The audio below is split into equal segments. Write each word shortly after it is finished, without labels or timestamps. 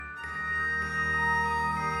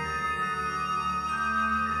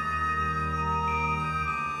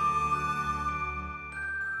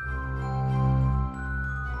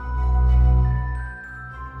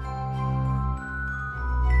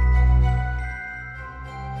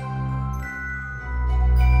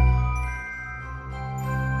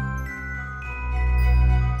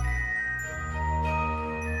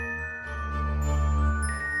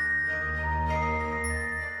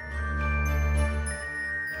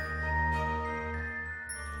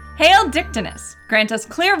Hail Dictinus, grant us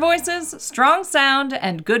clear voices, strong sound,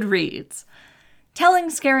 and good reads.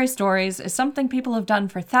 Telling scary stories is something people have done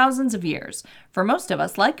for thousands of years, for most of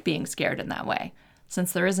us like being scared in that way.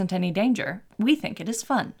 Since there isn't any danger, we think it is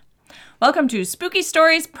fun. Welcome to Spooky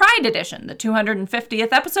Stories Pride Edition, the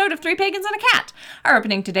 250th episode of Three Pagans and a Cat. Our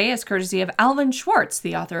opening today is courtesy of Alvin Schwartz,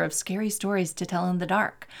 the author of Scary Stories to Tell in the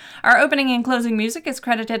Dark. Our opening and closing music is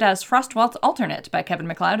credited as Frostwaltz Alternate by Kevin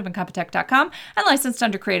MacLeod of Incompetech.com and licensed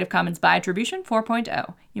under Creative Commons by Attribution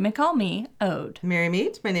 4.0. You may call me Ode. Merry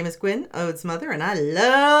meet. My name is Gwen, Ode's mother, and I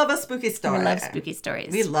love a spooky story. We love spooky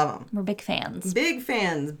stories. We love them. We're big fans. Big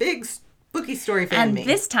fans. Big spooky story fan And me.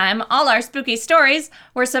 this time, all our spooky stories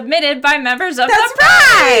were submitted by members of That's the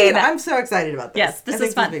Pride! right! I'm so excited about this. Yes, this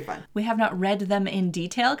is fun. This will be fun. We have not read them in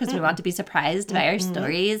detail because we want to be surprised by our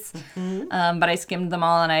stories. But I skimmed them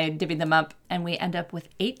all and I divvied them up, and we end up with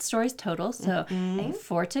 8 stories total. So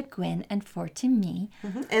 4 to Gwen and 4 to me.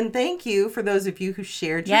 And thank you for those of you who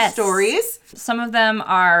shared your stories. Some of them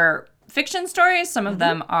are fiction stories, some of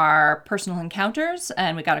them are personal encounters,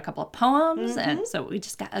 and we got a couple of poems, and so we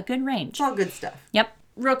just got a good range. It's all good stuff. Yep.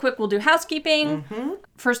 Real quick, we'll do housekeeping.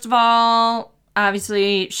 First of all,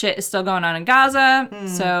 obviously, shit is still going on in Gaza,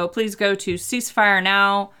 so please go to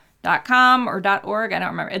ceasefirenow.com or .org. I don't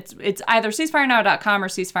remember. It's either ceasefirenow.com or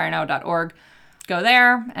ceasefirenow.org. Go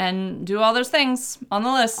there and do all those things on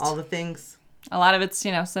the list. All the things. A lot of it's,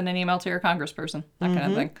 send an email to your congressperson, that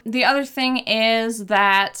kind of thing. The other thing is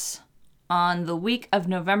that on the week of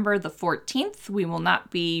November the 14th, we will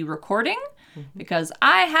not be recording because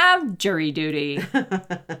I have jury duty.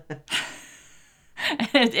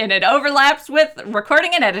 And it overlaps with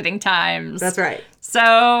recording and editing times. That's right.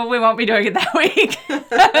 So we won't be doing it that week.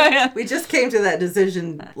 We just came to that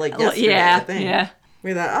decision yesterday, I think. Yeah.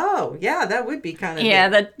 We thought, that would be kind of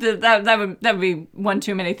that would be one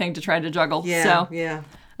too many thing to try to juggle. Yeah, so, yeah.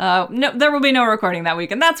 No, there will be no recording that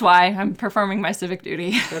week, and that's why I'm performing my civic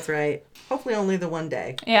duty. That's right. Hopefully only the one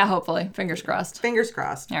day. Yeah, hopefully. Fingers crossed. Fingers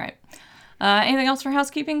crossed. All right. Anything else for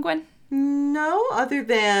housekeeping, Gwen? No, other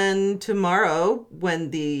than tomorrow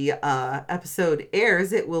when the episode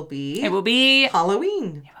airs, it will be Halloween. It will be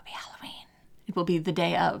Halloween. It will be the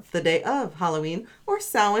day of. The day of Halloween or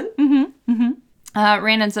Samhain.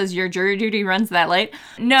 Randon says your jury duty runs that late.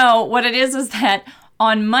 No, what it is that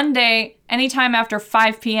on Monday, anytime after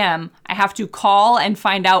 5 p.m., I have to call and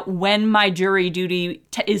find out when my jury duty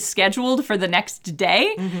is scheduled for the next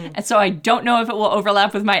day. And so I don't know if it will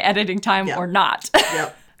overlap with my editing time or not.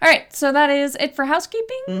 Yep. All right, so that is it for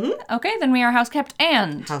housekeeping. Okay, then we are housekept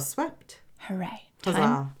and houseswept. Hooray. Huzzah.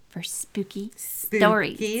 Time for spooky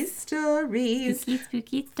stories. Spooky stories.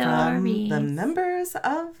 Spooky stories. From the members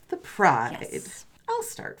of the Pride. Yes. I'll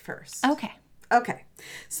start first. Okay. Okay,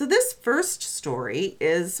 so this first story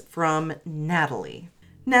is from Natalie.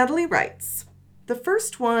 Natalie writes, "The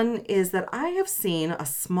first one is that I have seen a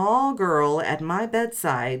small girl at my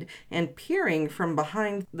bedside and peering from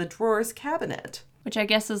behind the drawers cabinet." Which I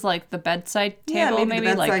guess is like the bedside table, Yeah, maybe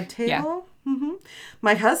the bedside like, table. Yeah.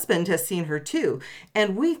 My husband has seen her too,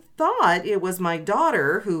 and we thought it was my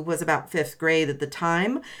daughter, who was about 5th grade at the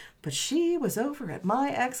time, but she was over at my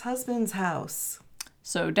ex-husband's house.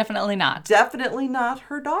 So definitely not. Definitely not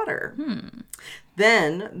her daughter.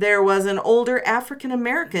 Then there was an older African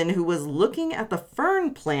American who was looking at the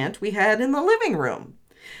fern plant we had in the living room.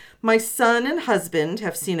 My son and husband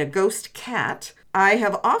have seen a ghost cat. I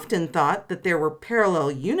have often thought that there were parallel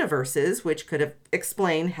universes which could have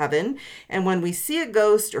explained heaven, and when we see a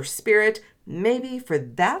ghost or spirit, maybe for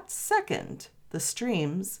that second, the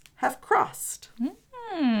streams have crossed.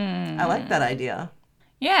 I like that idea.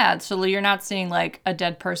 Yeah, so you're not seeing like a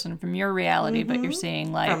dead person from your reality, but you're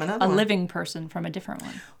seeing like a living person from a different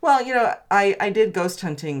one. Well, I did ghost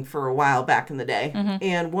hunting for a while back in the day.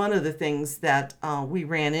 And one of the things that we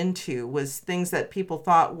ran into was things that people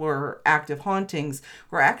thought were active hauntings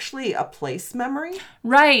were actually a place memory.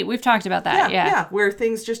 Right. We've talked about that. Yeah. Where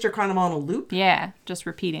things just are kind of on a loop. Yeah. Just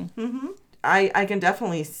repeating. I can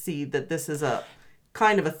definitely see that this is a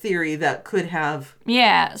kind of a theory that could have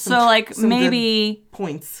some maybe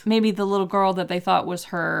points. Maybe the little girl that they thought was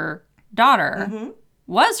her daughter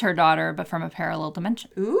was her daughter, but from a parallel dimension.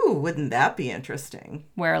 Ooh, wouldn't that be interesting?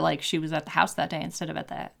 Where like she was at the house that day instead of at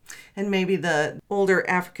that. And maybe the older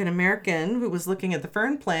African American who was looking at the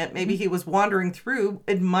fern plant, maybe he was wandering through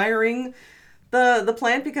admiring the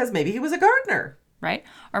plant because maybe he was a gardener. Right?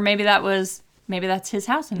 Or maybe that's his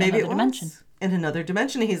house in another dimension. In another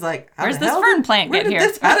dimension, he's like, where's this fern plant get here?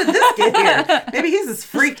 How did this get here? Maybe he's as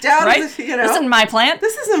freaked out right? as, This isn't my plant.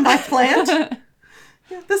 This isn't my plant.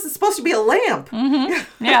 This is supposed to be a lamp.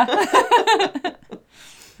 Yeah.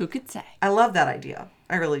 Who could say? I love that idea.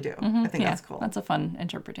 I really do. I think that's cool. That's a fun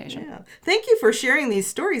interpretation. Yeah. Thank you for sharing these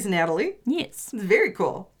stories, Natalie. Yes. It's very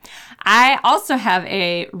cool. I also have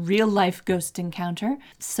a real-life ghost encounter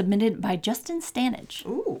submitted by Justin Stanage.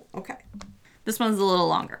 Ooh, okay. This one's a little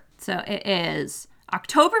longer. So it is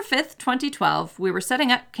October 5th, 2012. We were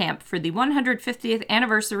setting up camp for the 150th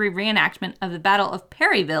anniversary reenactment of the Battle of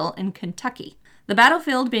Perryville in Kentucky. The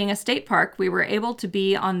battlefield being a state park, we were able to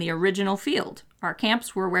be on the original field. Our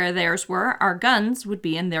camps were where theirs were. Our guns would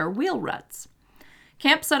be in their wheel ruts.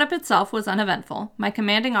 Camp setup itself was uneventful. My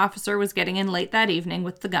commanding officer was getting in late that evening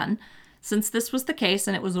with the gun. Since this was the case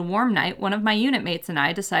and it was a warm night, one of my unit mates and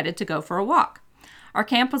I decided to go for a walk. Our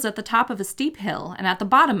camp was at the top of a steep hill, and at the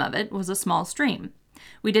bottom of it was a small stream.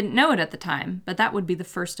 We didn't know it at the time, but that would be the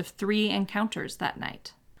first of 3 encounters that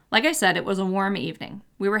night. Like I said, it was a warm evening.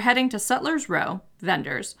 We were heading to Sutler's Row,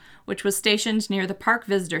 Vendors, which was stationed near the Park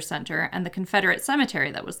Visitor Center and the Confederate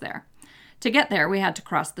cemetery that was there. To get there, we had to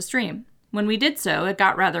cross the stream. When we did so, it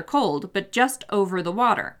got rather cold, but just over the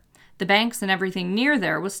water. The banks and everything near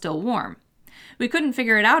there was still warm. We couldn't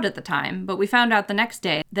figure it out at the time, but we found out the next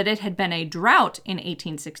day that it had been a drought in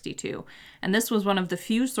 1862, and this was one of the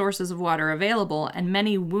few sources of water available, and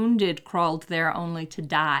many wounded crawled there only to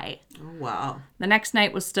die. Oh, wow. The next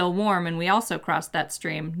night was still warm, and we also crossed that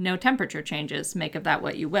stream. No temperature changes. Make of that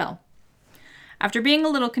what you will. After being a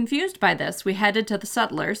little confused by this, we headed to the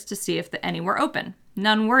Sutlers to see if any were open.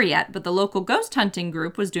 None were yet, but the local ghost hunting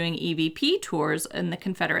group was doing EVP tours in the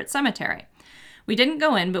Confederate cemetery. We didn't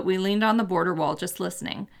go in, but we leaned on the border wall just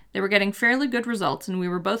listening. They were getting fairly good results, and we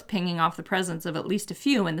were both pinging off the presence of at least a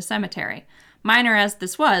few in the cemetery. Minor as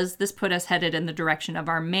this was, this put us headed in the direction of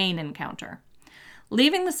our main encounter.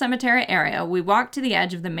 Leaving the cemetery area, we walked to the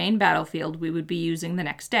edge of the main battlefield we would be using the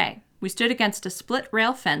next day. We stood against a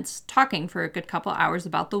split-rail fence, talking for a good couple hours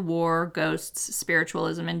about the war, ghosts,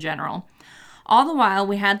 spiritualism in general. All the while,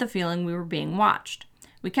 we had the feeling we were being watched.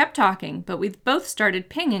 We kept talking, but we both started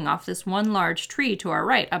pinging off this one large tree to our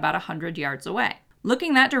right about 100 yards away.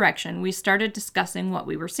 Looking that direction, we started discussing what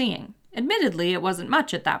we were seeing. Admittedly, it wasn't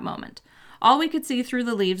much at that moment. All we could see through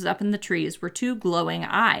the leaves up in the trees were 2 glowing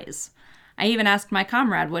eyes. I even asked my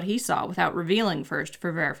comrade what he saw without revealing first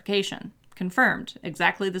for verification. Confirmed,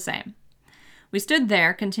 exactly the same. We stood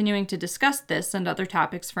there, continuing to discuss this and other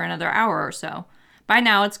topics for another hour or so. By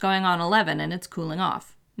now, it's going on 11 and it's cooling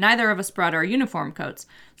off. Neither of us brought our uniform coats,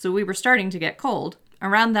 so we were starting to get cold.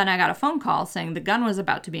 Around then, I got a phone call saying the gun was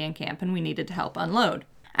about to be in camp and we needed to help unload.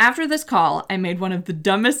 After this call, I made one of the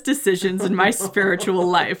dumbest decisions in my spiritual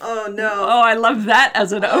life. Oh, no. Oh, I love that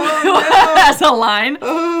as as a line.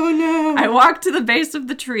 Oh, no. I walked to the base of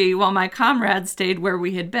the tree while my comrade stayed where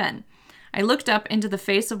we had been. I looked up into the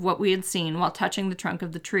face of what we had seen while touching the trunk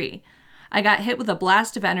of the tree. I got hit with a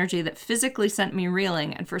blast of energy that physically sent me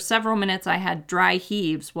reeling, and for several minutes I had dry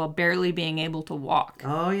heaves while barely being able to walk.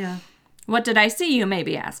 Oh, yeah. What did I see, you may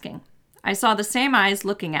be asking? I saw the same eyes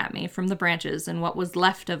looking at me from the branches and what was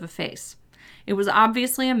left of a face. It was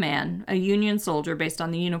obviously a man, a Union soldier based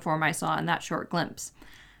on the uniform I saw in that short glimpse.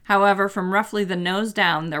 However, from roughly the nose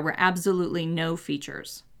down, there were absolutely no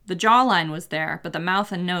features. The jawline was there, but the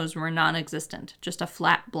mouth and nose were non-existent, just a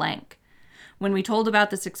flat blank. When we told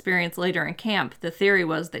about this experience later in camp, the theory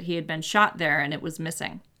was that he had been shot there and it was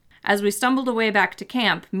missing. As we stumbled away back to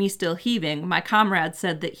camp, me still heaving, my comrade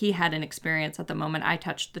said that he had an experience at the moment I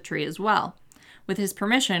touched the tree as well. With his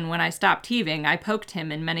permission, when I stopped heaving, I poked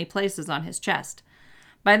him in many places on his chest.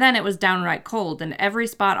 By then it was downright cold, and every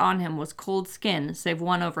spot on him was cold skin, save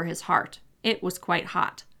one over his heart. It was quite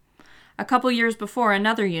hot. A couple years before,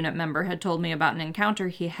 another unit member had told me about an encounter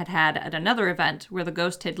he had had at another event where the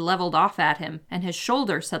ghost had leveled off at him and his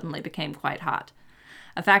shoulder suddenly became quite hot.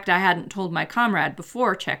 A fact I hadn't told my comrade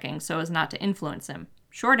before checking so as not to influence him.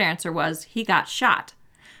 Short answer was, he got shot.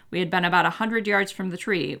 We had been about 100 yards from the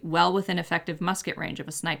tree, well within effective musket range of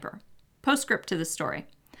a sniper. Postscript to this story.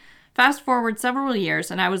 Fast forward several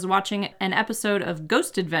years and I was watching an episode of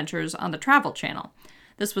Ghost Adventures on the Travel Channel.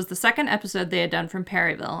 This was the second episode they had done from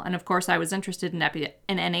Perryville, and of course I was interested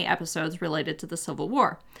in any episodes related to the Civil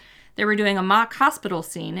War. They were doing a mock hospital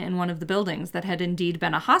scene in one of the buildings that had indeed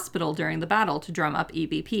been a hospital during the battle to drum up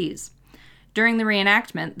EVPs. During the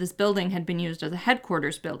reenactment, this building had been used as a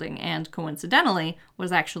headquarters building and, coincidentally,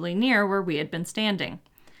 was actually near where we had been standing.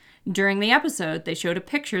 During the episode, they showed a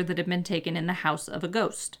picture that had been taken in the house of a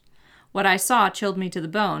ghost. What I saw chilled me to the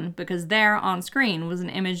bone, because there, on screen, was an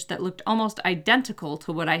image that looked almost identical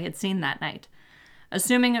to what I had seen that night.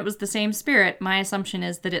 Assuming it was the same spirit, my assumption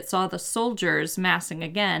is that it saw the soldiers massing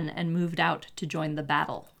again and moved out to join the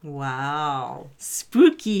battle. Wow.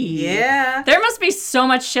 Spooky. Yeah. There must be so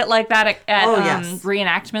much shit like that at yes.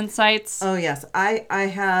 reenactment sites. Oh, yes. I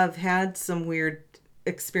have had some weird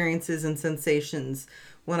experiences and sensations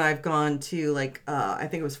when I've gone to, like, I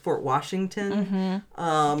think it was Fort Washington.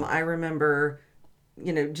 I remember,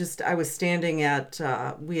 I was standing at,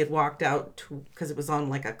 we had walked out because it was on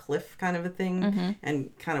like a cliff kind of a thing,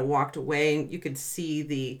 and kind of walked away, and you could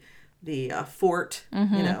see the fort,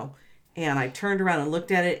 and I turned around and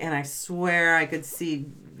looked at it, and I swear I could see,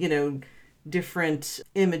 different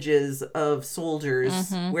images of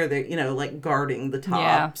soldiers where they, like guarding the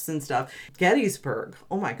tops and stuff. Gettysburg.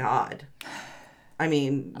 Oh my God. I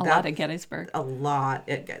mean, a lot at Gettysburg. A lot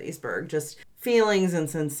at Gettysburg. Just feelings and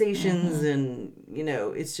sensations, and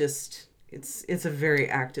it's just it's a very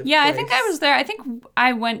active place. I think I was there. I think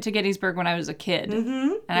I went to Gettysburg when I was a kid,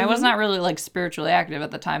 and I was not really like spiritually active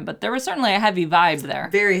at the time, but there was certainly a heavy vibe there.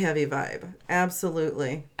 Very heavy vibe.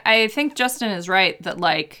 Absolutely. I think Justin is right that,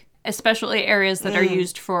 like, especially areas that are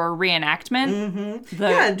used for reenactment,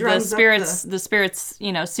 the spirits,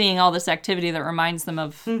 seeing all this activity that reminds them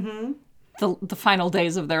of the final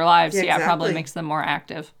days of their lives, probably makes them more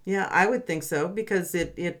active. Yeah, I would think so, because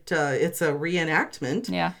it's a reenactment.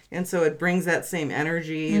 Yeah. And so it brings that same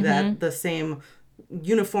energy, that the same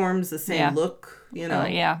uniforms, the same look,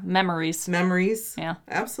 memories. Memories. Yeah.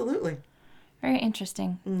 Absolutely. Very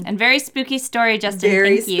interesting. And very spooky story, Justin.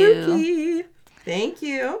 Very Thank you. spooky. Thank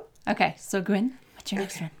you. Okay, so Gwen, what's your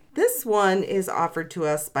next one? This one is offered to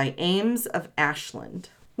us by Ames of Ashland.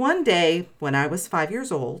 One day, when I was 5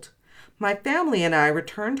 years old, my family and I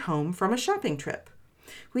returned home from a shopping trip.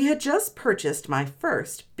 We had just purchased my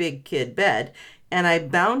first big kid bed, and I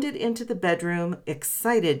bounded into the bedroom,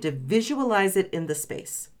 excited to visualize it in the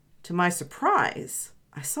space. To my surprise,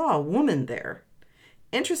 I saw a woman there.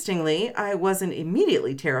 Interestingly, I wasn't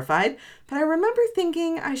immediately terrified, but I remember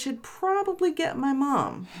thinking I should probably get my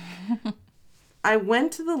mom. I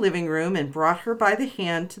went to the living room and brought her by the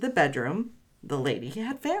hand to the bedroom. The lady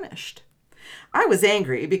had vanished. I was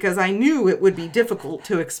angry because I knew it would be difficult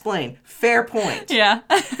to explain. Fair point. Yeah.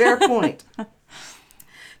 Fair point.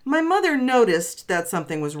 My mother noticed that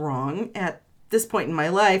something was wrong. At this point in my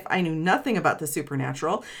life, I knew nothing about the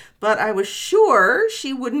supernatural, but I was sure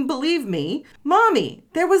she wouldn't believe me. Mommy,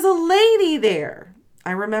 there was a lady there.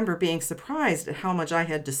 I remember being surprised at how much I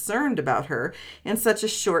had discerned about her in such a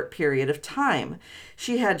short period of time.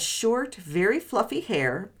 She had short, very fluffy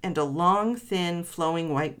hair and a long, thin,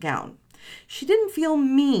 flowing white gown. She didn't feel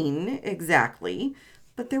mean exactly,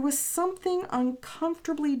 but there was something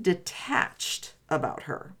uncomfortably detached about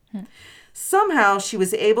her. Somehow she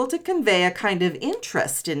was able to convey a kind of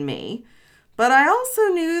interest in me, but I also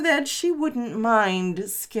knew that she wouldn't mind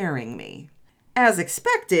scaring me. As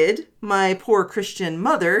expected, my poor Christian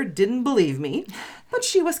mother didn't believe me, but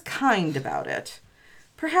she was kind about it.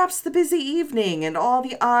 Perhaps the busy evening and all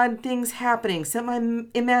the odd things happening sent my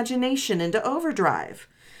imagination into overdrive.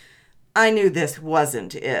 I knew this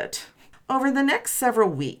wasn't it. Over the next several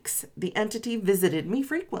weeks, the entity visited me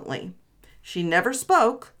frequently. She never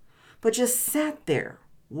spoke, but just sat there,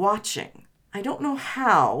 watching. I don't know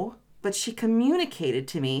how, but she communicated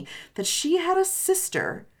to me that she had a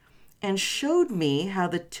sister and showed me how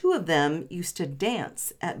the two of them used to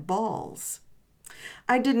dance at balls.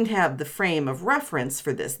 I didn't have the frame of reference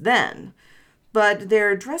for this then, but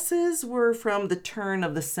their dresses were from the turn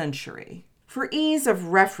of the century. For ease of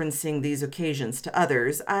referencing these occasions to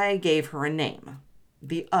others, I gave her a name,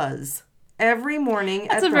 the Uz. Every morning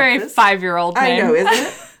That's at very breakfast... 5-year-old name. I know, isn't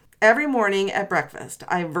it? Every morning at breakfast,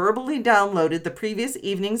 I verbally downloaded the previous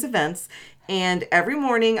evening's events, and every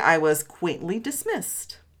morning I was quaintly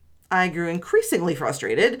dismissed. I grew increasingly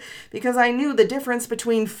frustrated because I knew the difference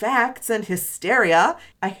between facts and hysteria.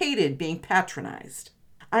 I hated being patronized.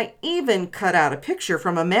 I even cut out a picture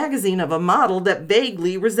from a magazine of a model that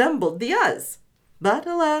vaguely resembled the Uz. But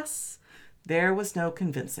alas, there was no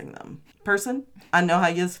convincing them. Person, I know how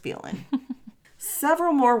you're feeling.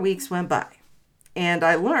 Several more weeks went by, and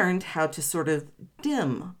I learned how to sort of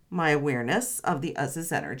dim my awareness of the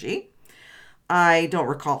Uz's energy. I don't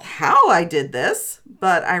recall how I did this,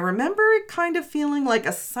 but I remember it kind of feeling like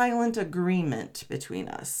a silent agreement between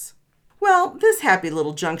us. Well, this happy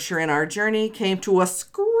little juncture in our journey came to a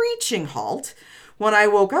screeching halt when I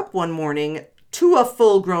woke up one morning to a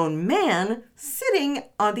full-grown man sitting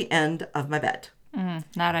on the end of my bed.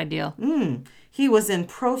 Not ideal. He was in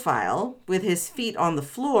profile with his feet on the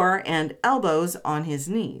floor and elbows on his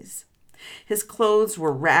knees. His clothes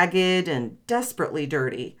were ragged and desperately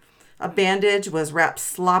dirty. A bandage was wrapped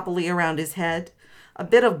sloppily around his head. A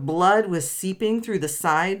bit of blood was seeping through the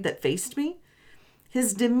side that faced me.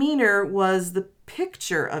 His demeanor was the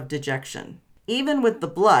picture of dejection. Even with the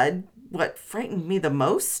blood, what frightened me the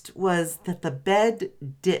most was that the bed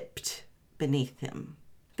dipped beneath him.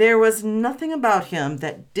 There was nothing about him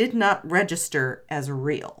that did not register as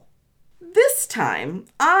real. This time,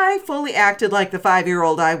 I fully acted like the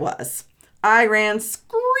 5-year-old I was. I ran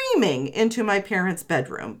screaming into my parents'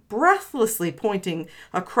 bedroom, breathlessly pointing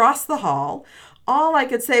across the hall. All I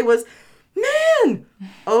could say was, "Man!"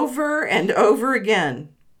 over and over again.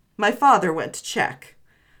 My father went to check.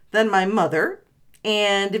 Then my mother,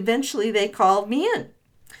 and eventually they called me in.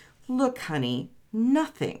 "Look, honey,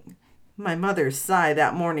 nothing." My mother's sigh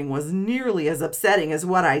that morning was nearly as upsetting as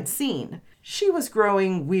what I'd seen. She was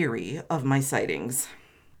growing weary of my sightings.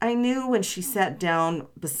 I knew when she sat down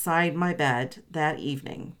beside my bed that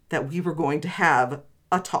evening that we were going to have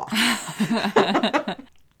a talk.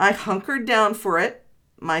 I hunkered down for it,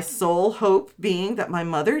 my sole hope being that my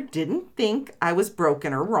mother didn't think I was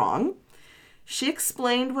broken or wrong. She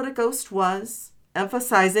explained what a ghost was,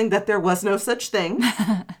 emphasizing that there was no such thing.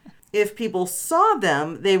 If people saw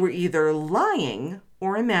them, they were either lying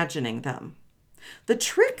or imagining them. The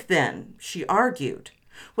trick then, she argued,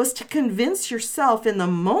 was to convince yourself in the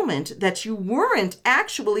moment that you weren't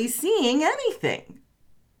actually seeing anything.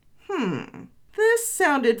 This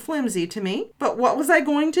sounded flimsy to me, but what was I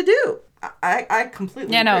going to do? I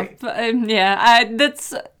completely agree.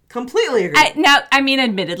 That's... Completely agree.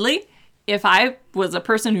 Admittedly, if I was a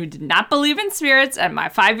person who did not believe in spirits and my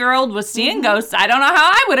 5-year-old was seeing ghosts, I don't know how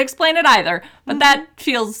I would explain it either. But that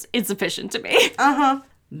feels insufficient to me.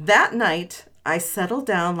 That night, I settled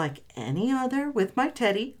down like any other with my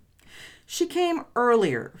Teddy. She came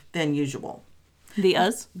earlier than usual. The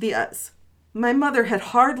Uz? The Uz. My mother had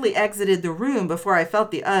hardly exited the room before I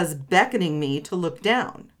felt the Uz beckoning me to look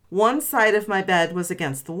down. One side of my bed was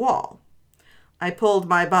against the wall. I pulled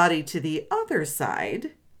my body to the other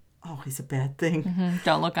side. Always a bad thing.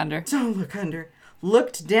 Don't look under. Don't look under.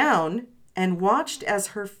 Looked down and watched as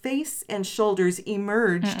her face and shoulders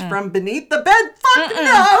emerged from beneath the bed. Fuck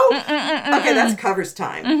no! Okay, that's covers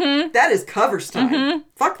time. That is covers time.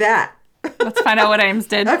 Fuck that. Let's find out what Ames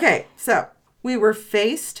did. Okay, so we were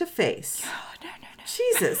face to face. Oh, no.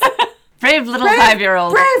 Jesus. Brave little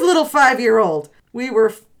 5-year-old. Brave little 5-year-old. We were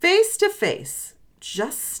face to face,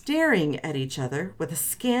 just staring at each other with a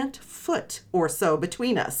scant foot or so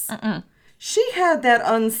between us. She had that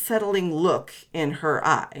unsettling look in her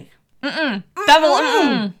eye.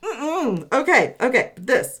 Double. Okay,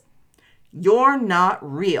 this. "You're not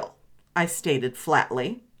real," I stated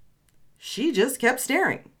flatly. She just kept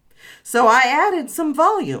staring. So I added some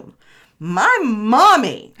volume. "My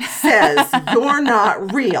mommy says you're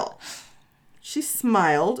not real." She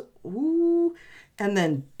smiled, and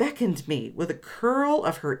then beckoned me with a curl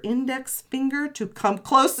of her index finger to come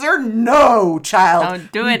closer. "No, child.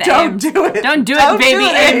 Don't do it, Don't Ames. do it. Don't do it, baby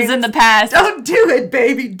Ames in the past. Don't do it,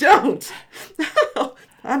 baby. Don't."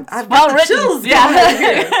 I've well got the written. chills Yeah. going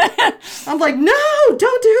here. I'm like, no,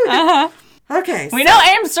 don't do it. Okay. We know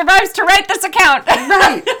Ames survives to write this account.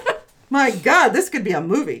 Right. My God, this could be a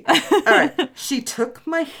movie. All right. She took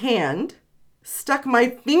my hand, stuck my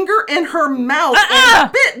finger in her mouth,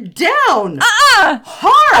 and bit down.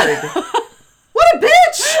 Hard. What a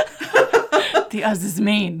bitch. The Uz is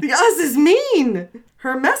mean. The Uz is mean.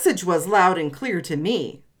 Her message was loud and clear to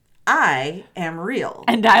me. I am real.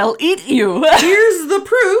 And I'll eat you. Here's the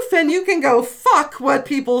proof, and you can go fuck what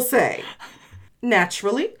people say.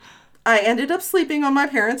 Naturally, I ended up sleeping on my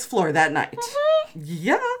parents' floor that night.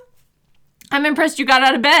 Yeah. I'm impressed you got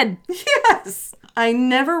out of bed. Yes. I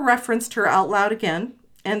never referenced her out loud again,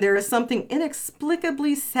 and there is something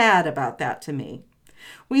inexplicably sad about that to me.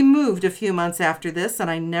 We moved a few months after this,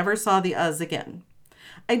 and I never saw the Uz again.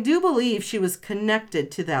 I do believe she was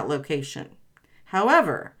connected to that location.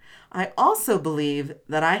 However, I also believe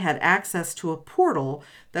that I had access to a portal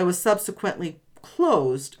that was subsequently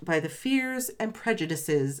closed by the fears and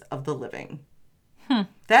prejudices of the living.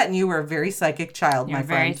 That and you were a very psychic child, You're my a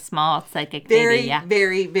very friend. small psychic Very, baby, yeah.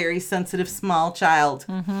 very, very sensitive, small child.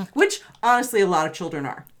 Which, honestly, a lot of children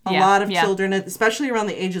are. A Yeah, lot of yeah. children, especially around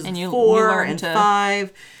the ages And of you 4 learn and to-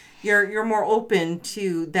 5, you're more open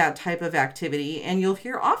to that type of activity. And you'll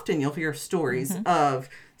hear stories of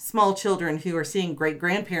small children who are seeing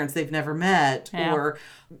great-grandparents they've never met Yeah. or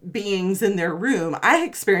beings in their room. I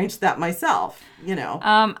experienced that myself, you know.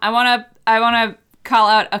 I want to call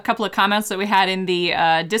out a couple of comments that we had in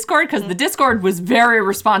the Discord, because the Discord was very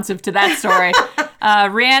responsive to that story.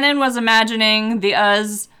 Rhiannon was imagining the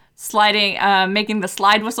Uz sliding, making the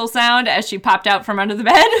slide whistle sound as she popped out from under the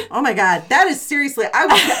bed. Oh my God, that is seriously, I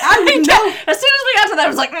would know. As soon as we got to that, I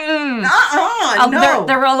was like, no.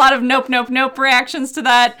 There were a lot of nope reactions to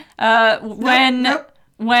that.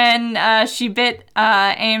 When she bit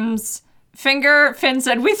Ames' finger, Finn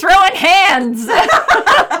said, "We throw in hands."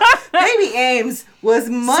 Baby Ames was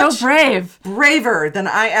much so brave. braver than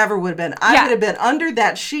I ever would have been. I would have been under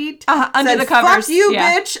that sheet, under said, the covers. "Fuck you,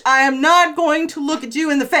 bitch. I am not going to look at you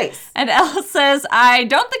in the face." And Elle says, "I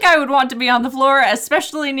don't think I would want to be on the floor,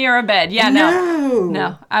 especially near a bed." Yeah,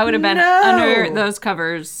 no. I would have been under those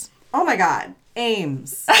covers. Oh my God,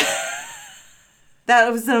 Ames. That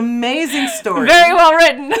was an amazing story. Very well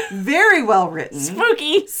written. Very well written.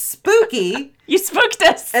 Spooky. You spooked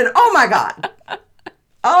us. And oh my God.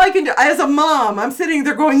 All I can do, as a mom, I'm sitting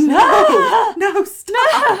there going, no, stop.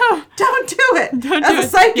 No. Don't do it. As a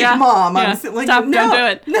psychic mom, I'm sitting like, stop, no, don't do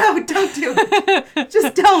it. No, don't do it.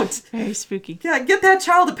 Just don't. Very spooky. Yeah, get that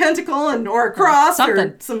child a pentacle or a cross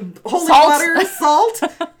or some holy water, salt.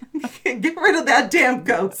 Get rid of that damn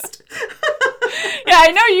ghost. Yeah,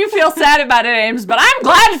 I know you feel sad about it, Ames, but I'm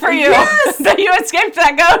glad for you that you escaped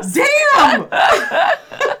that ghost. Damn!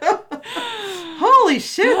 Holy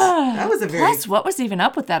shit. That was a very... Plus, what was even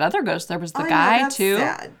up with that other ghost? There was the guy, too.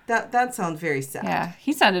 Sad. That sounds very sad. Yeah,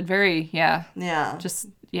 he sounded very, just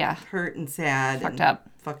hurt and sad.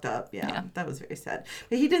 Fucked up, yeah. That was very sad.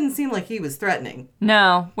 But he didn't seem like he was threatening.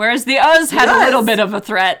 No, whereas the Uz had a little bit of a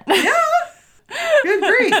threat. Yeah. Good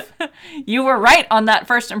grief. You were right on that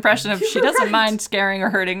first impression of she doesn't mind scaring or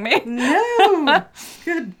hurting me. No.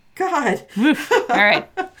 Good God. All right.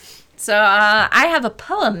 So I have a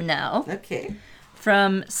poem now. Okay.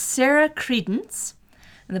 From Sarah Credence.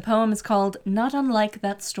 And the poem is called Not Unlike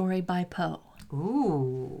That Story by Poe.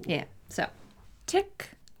 Ooh. Yeah. So,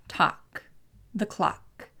 tick tock, the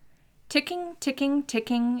clock. Ticking, ticking,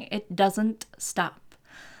 ticking, it doesn't stop.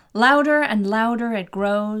 Louder and louder it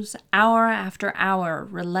grows, hour after hour,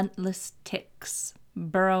 relentless ticks,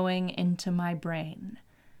 burrowing into my brain.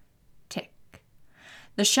 Tick.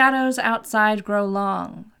 The shadows outside grow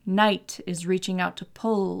long. Night is reaching out to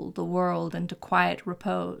pull the world into quiet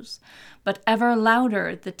repose. But ever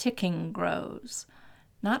louder the ticking grows,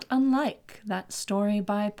 not unlike that story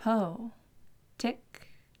by Poe. Tick,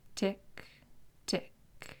 tick, tick.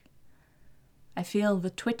 I feel the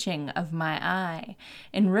twitching of my eye,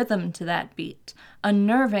 in rhythm to that beat,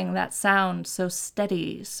 unnerving that sound so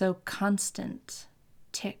steady, so constant.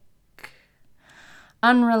 Tick.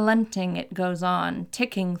 Unrelenting it goes on,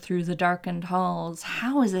 ticking through the darkened halls.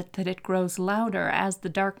 How is it that it grows louder as the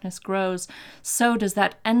darkness grows? So does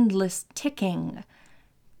that endless ticking,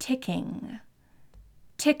 ticking,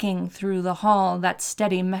 ticking through the hall, that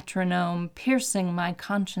steady metronome, piercing my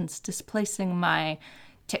conscience, displacing my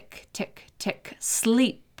tick, tick, tick,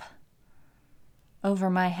 sleep. Over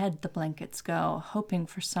my head the blankets go, hoping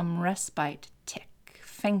for some respite. Tick,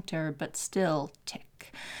 fainter but still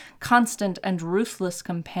tick. Constant and ruthless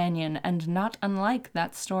companion, and not unlike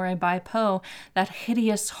that story by Poe, that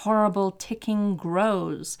hideous, horrible ticking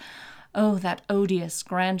grows. Oh, that odious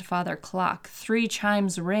grandfather clock, 3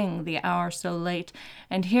 chimes ring, the hour so late,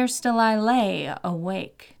 and here still I lay,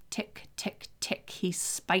 awake. Tick, tick, tick, he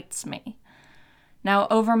spites me. Now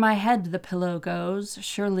over my head the pillow goes,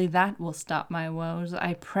 surely that will stop my woes.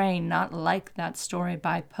 I pray not like that story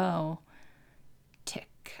by Poe. Tick.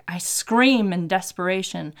 I scream in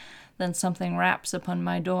desperation, then something raps upon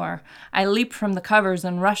my door. I leap from the covers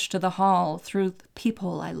and rush to the hall. Through the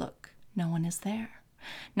peephole I look. No one is there.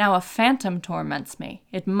 Now a phantom torments me.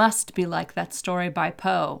 It must be like that story by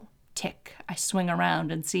Poe. Tick. I swing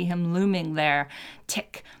around and see him looming there.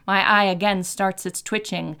 Tick. My eye again starts its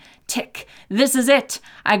twitching. Tick. This is it.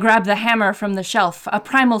 I grab the hammer from the shelf. A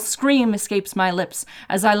primal scream escapes my lips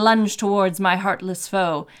as I lunge towards my heartless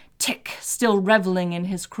foe. Tick. Still reveling in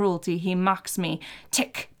his cruelty, he mocks me.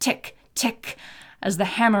 Tick, tick, tick, as the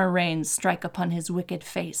hammer rains strike upon his wicked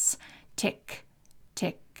face. Tick,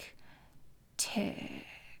 tick, tick.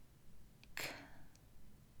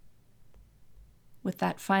 With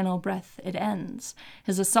that final breath, it ends.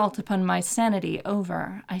 His assault upon my sanity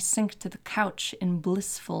over, I sink to the couch in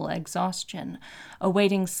blissful exhaustion,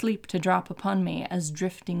 awaiting sleep to drop upon me as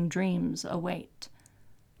drifting dreams await.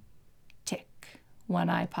 Tick. One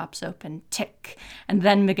eye pops open. Tick. And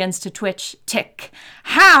then begins to twitch. Tick.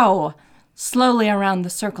 How? Slowly around the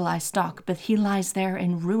circle I stalk, but he lies there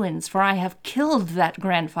in ruins, for I have killed that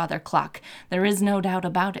grandfather clock. There is no doubt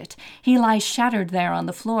about it. He lies shattered there on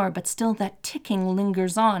the floor, but still that ticking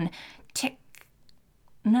lingers on. Tick.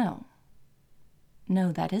 No.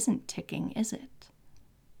 No, that isn't ticking, is it?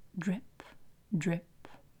 Drip, drip,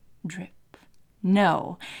 drip.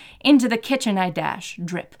 No. Into the kitchen I dash,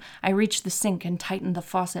 drip. I reach the sink and tighten the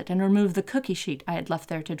faucet and remove the cookie sheet I had left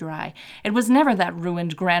there to dry. It was never that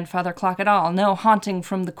ruined grandfather clock at all, no haunting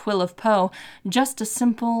from the quill of Poe, just a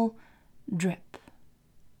simple drip.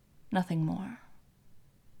 Nothing more.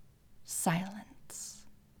 Silence.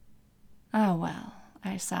 Ah, well,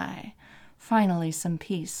 I sigh. Finally some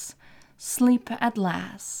peace. Sleep at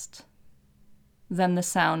last. Then the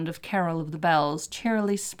sound of Carol of the Bells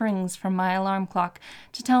cheerily springs from my alarm clock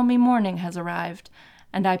to tell me morning has arrived,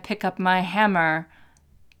 and I pick up my hammer.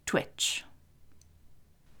 Twitch.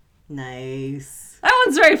 Nice. That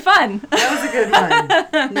one's very fun. That was a good one.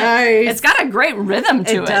 Nice. It's got a great rhythm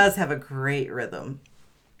to it. It does have a great rhythm.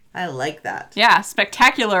 I like that. Yeah,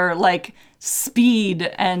 spectacular,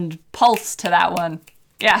 speed and pulse to that one.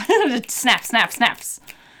 Yeah, snap, snap, snaps.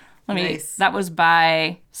 Nice. That was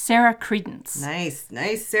by Sarah Credence. Nice,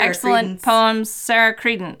 Sarah Excellent Credence. poems, Sarah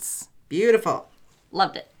Credence. Beautiful.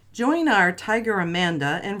 Loved it. Join our Tiger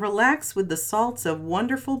Amanda and relax with the salts of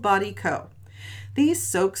Wonderful Body Co. These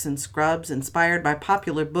soaks and scrubs, inspired by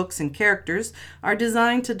popular books and characters, are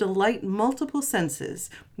designed to delight multiple senses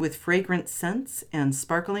with fragrant scents and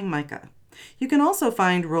sparkling mica. You can also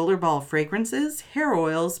find rollerball fragrances, hair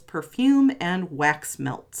oils, perfume, and wax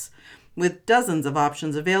melts. With dozens of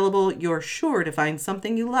options available, you're sure to find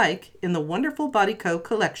something you like in the Wonderful Body Co.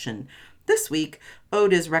 collection. This week,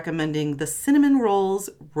 Ode is recommending the Cinnamon Rolls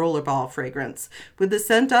Rollerball fragrance with the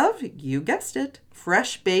scent of, you guessed it,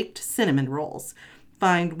 fresh-baked cinnamon rolls.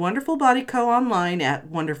 Find Wonderful Body Co. online at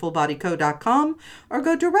wonderfulbodyco.com or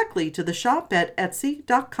go directly to the shop at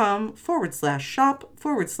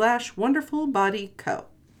etsy.com/shop/wonderfulbodyco.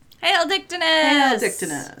 Hail Dictinus! Hail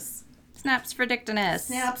Dictinus! Snaps for Dictinus.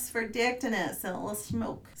 Snaps for Dictinus and a little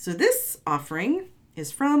smoke. So this offering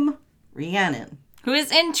is from Rhiannon. Who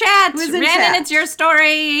is in chat? Rhiannon, it's your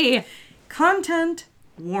story. Content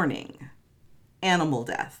warning. Animal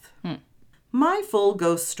death. My full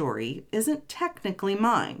ghost story isn't technically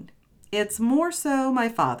mine. It's more so my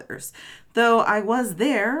father's, though I was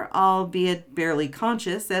there, albeit barely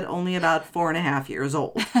conscious, at only about 4.5 years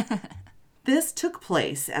old. This took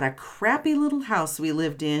place at a crappy little house we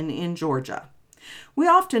lived in Georgia. We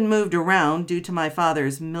often moved around due to my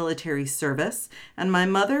father's military service, and my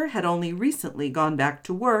mother had only recently gone back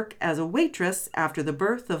to work as a waitress after the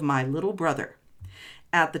birth of my little brother.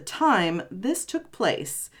 At the time this took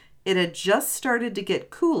place, it had just started to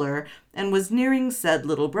get cooler and was nearing said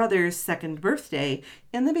little brother's 2nd birthday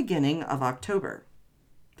in the beginning of October.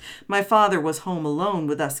 My father was home alone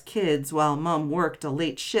with us kids while Mom worked a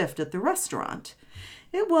late shift at the restaurant.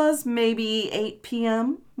 It was maybe 8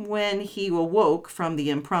 p.m. when he awoke from the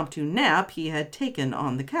impromptu nap he had taken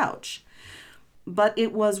on the couch. But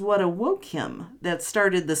it was what awoke him that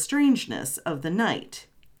started the strangeness of the night.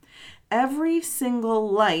 Every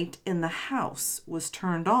single light in the house was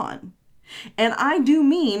turned on. And I do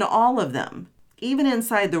mean all of them, even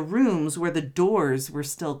inside the rooms where the doors were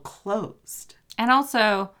still closed. And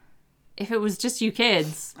also, if it was just you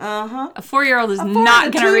kids, Uh-huh. a 4-year-old is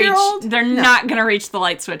not going to reach. They're No. not going to reach the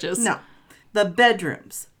light switches. No. The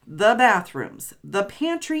bedrooms, the bathrooms, the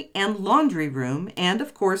pantry and laundry room, and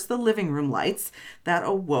of course the living room lights that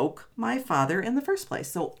awoke my father in the first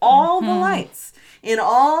place. So all the lights in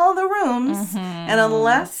all the rooms, and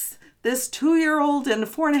unless this 2-year-old and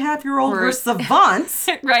 4.5-year-old were savants,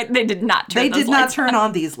 Right, they did not turn they those did not lights turn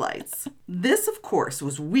on these lights. This, of course,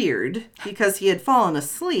 was weird because he had fallen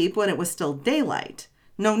asleep when it was still daylight.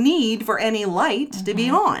 No need for any light to be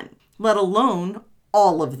on, let alone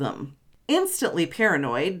all of them. Instantly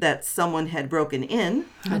paranoid that someone had broken in.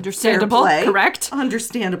 Understandable, Fair play. correct.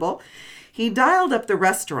 Understandable. He dialed up the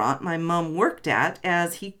restaurant my mom worked at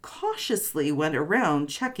as he cautiously went around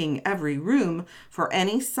checking every room for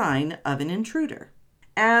any sign of an intruder.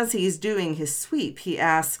 As he's doing his sweep, he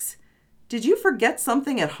asks, "Did you forget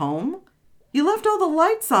something at home? You left all the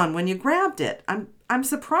lights on when you grabbed it. I'm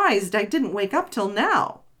surprised I didn't wake up till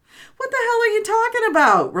now." "What the hell are you talking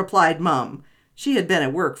about?" replied Mom. She had been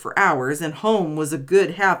at work for hours and home was a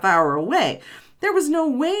good half hour away. There was no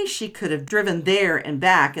way she could have driven there and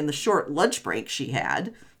back in the short lunch break she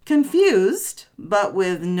had. Confused, but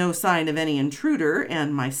with no sign of any intruder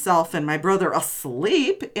and myself and my brother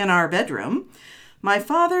asleep in our bedroom, my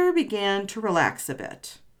father began to relax a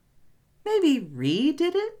bit. Maybe Ree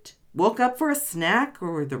did it? Woke up for a snack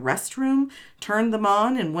or the restroom, turned them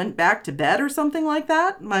on and went back to bed or something like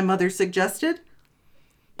that, my mother suggested.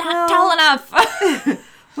 Not tall enough.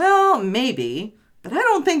 Well, maybe. but I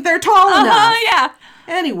don't think they're tall enough. Yeah.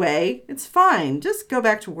 Anyway, it's fine. Just go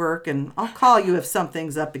back to work and I'll call you if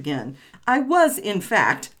something's up again. I was, in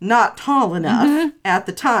fact, not tall enough at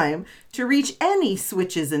the time to reach any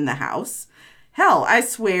switches in the house. Hell, I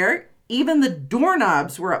swear, even the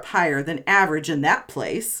doorknobs were up higher than average in that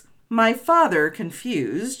place. My father,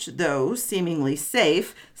 confused, though seemingly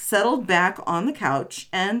safe, settled back on the couch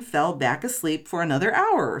and fell back asleep for another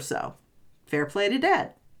hour or so. Fair play to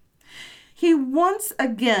Dad. He once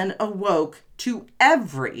again awoke to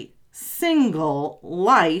every single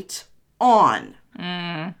light on.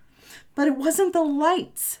 But it wasn't the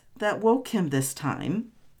lights that woke him this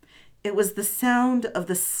time. It was the sound of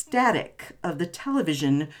the static of the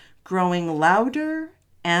television growing louder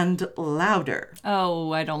and louder.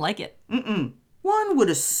 Oh, I don't like it. One would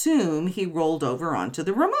assume he rolled over onto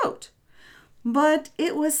the remote. But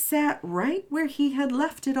it was sat right where he had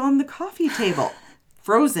left it on the coffee table,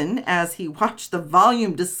 frozen as he watched the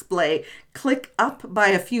volume display click up by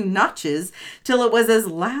a few notches till it was as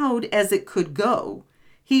loud as it could go.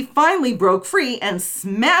 He finally broke free and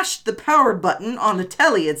smashed the power button on the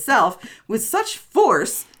telly itself with such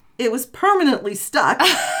force it was permanently stuck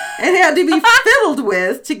and had to be fiddled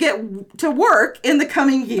with to get to work in the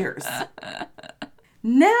coming years.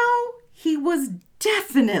 Now he was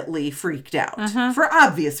definitely freaked out for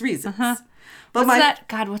obvious reasons. But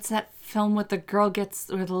what's that film with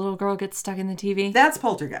where the little girl gets stuck in the TV? That's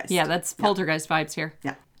Poltergeist. Yeah, that's Poltergeist vibes here.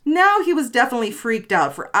 Yeah. Now he was definitely freaked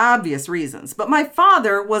out for obvious reasons, but my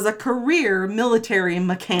father was a career military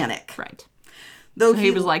mechanic. Right. Though so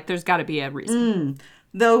he was like, there's got to be a reason.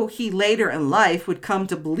 Though he later in life would come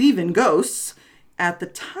to believe in ghosts, at the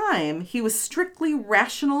time he was strictly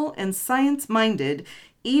rational and science-minded,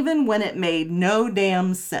 even when it made no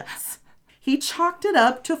damn sense. He chalked it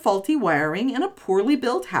up to faulty wiring in a poorly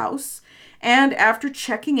built house, and after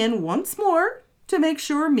checking in once more to make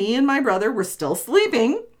sure me and my brother were still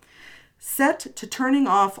sleeping, set to turning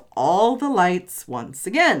off all the lights once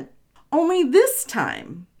again. Only this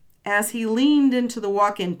time, as he leaned into the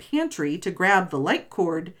walk-in pantry to grab the light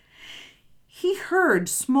cord, he heard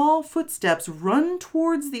small footsteps run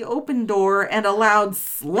towards the open door and a loud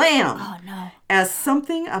slam. Oh, no. As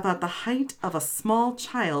something about the height of a small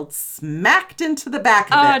child smacked into the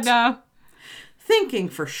back of it. Oh, no. Thinking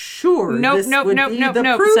for sure this would be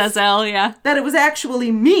the proof says Elle, yeah. that it was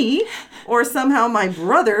actually me or somehow my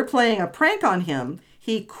brother playing a prank on him,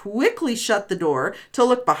 he quickly shut the door to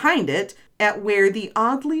look behind it at where the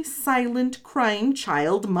oddly silent crying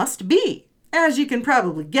child must be. As you can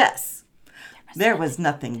probably guess, there was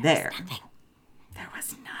nothing there. There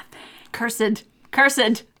was nothing.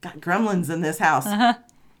 Cursed. Got gremlins in this house.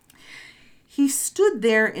 He stood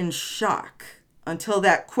there in shock until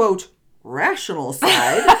that, quote, rational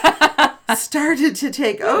side started to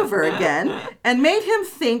take over again and made him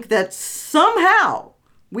think that somehow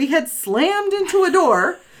we had slammed into a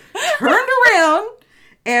door, turned around,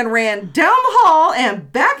 and ran down the hall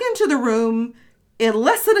and back into the room in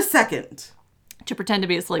less than a second. To pretend to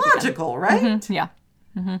be asleep Logical, right? Mm-hmm. Yeah.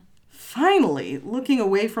 Mm-hmm. Finally, looking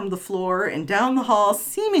away from the floor and down the hall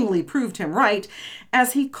seemingly proved him right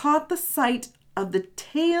as he caught the sight of the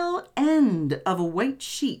tail end of a white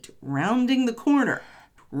sheet rounding the corner.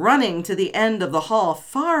 Running to the end of the hall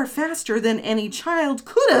far faster than any child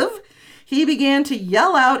could have, he began to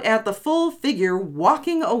yell out at the full figure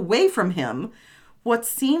walking away from him, what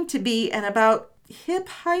seemed to be an about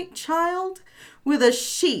hip-height child with a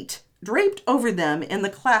sheet draped over them in the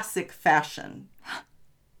classic fashion.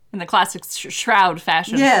 In the classic shroud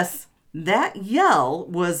fashion. Yes, that yell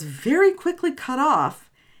was very quickly cut off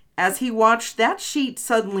as he watched that sheet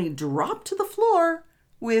suddenly drop to the floor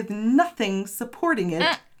with nothing supporting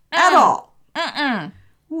it at all.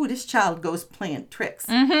 Ooh, this child goes playing tricks.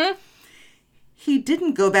 He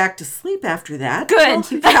didn't go back to sleep after that. Good.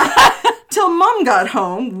 Till Mom got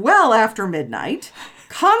home well after midnight,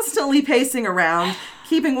 constantly pacing around,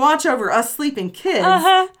 keeping watch over us sleeping kids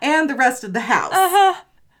and the rest of the house.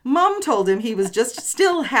 Mom told him he was just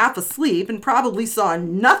still half asleep and probably saw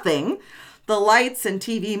nothing. The lights and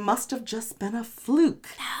TV must have just been a fluke.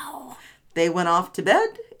 No. They went off to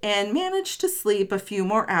bed and managed to sleep a few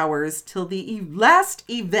more hours till the last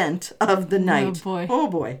event of the night. Oh, boy. Oh,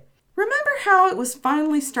 boy. Remember how it was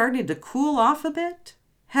finally starting to cool off a bit?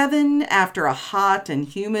 Heaven after a hot and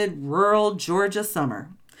humid rural Georgia summer.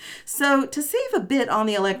 So to save a bit on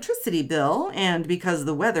the electricity bill, and because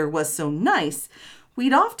the weather was so nice,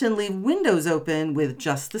 we'd often leave windows open with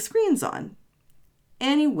just the screens on.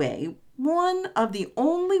 Anyway, one of the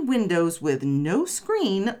only windows with no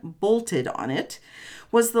screen bolted on it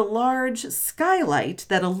was the large skylight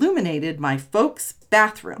that illuminated my folks'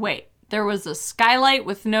 bathroom. Wait, there was a skylight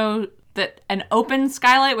with an open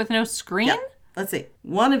skylight with no screen? Yeah. Let's see.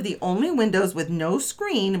 One of the only windows with no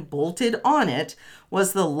screen bolted on it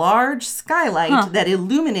was the large skylight that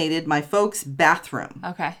illuminated my folks' bathroom.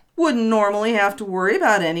 Okay. Wouldn't normally have to worry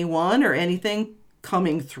about anyone or anything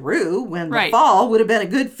coming through when the Right. fall would have been a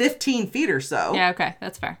good 15 feet or so. Yeah, okay.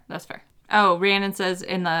 That's fair. Oh, Rhiannon says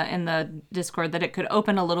in the Discord that it could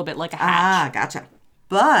open a little bit like a hatch. Gotcha.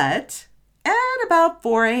 But at about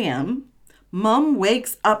 4 a.m., Mom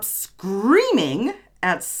wakes up screaming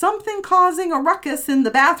at something causing a ruckus in the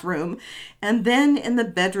bathroom and then in the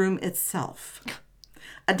bedroom itself.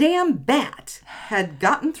 A damn bat had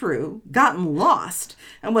gotten lost,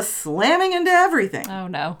 and was slamming into everything. Oh,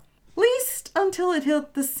 no. At least until it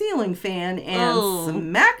hit the ceiling fan and Oh.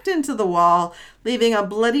 smacked into the wall, leaving a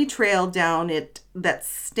bloody trail down it, that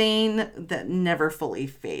stain that never fully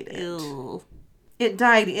faded. Ew. It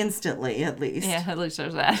died instantly, at least. Yeah, at least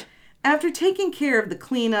there's that. After taking care of the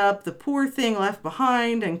cleanup, the poor thing left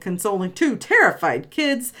behind, and consoling two terrified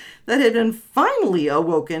kids that had been finally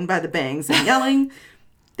awoken by the bangs and yelling,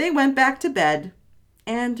 they went back to bed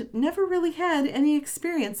and never really had any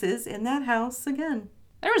experiences in that house again.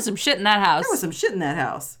 There was some shit in that house. There was some shit in that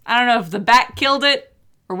house. I don't know if the bat killed it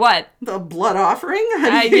or what. The blood offering?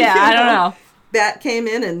 I don't know. Bat came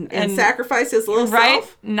in and sacrificed his little Right?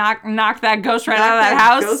 self. Knock that ghost right Knocked out of that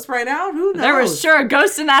house. Ghost right out? Who knows? There was sure a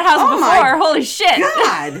ghost in that house Oh my before. Holy shit.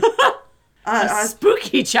 God! A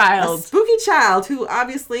spooky A child. spooky child who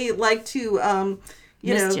obviously liked to,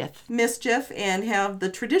 Mischief. and have the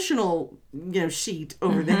traditional, sheet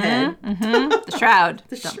over the head. The shroud.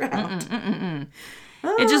 The shroud.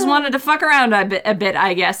 It just wanted to fuck around a bit,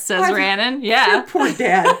 I guess, says Rhiannon. Your Yeah. poor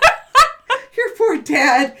dad. Your poor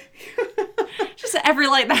dad. Just every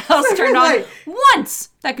light in the house turned on light. once.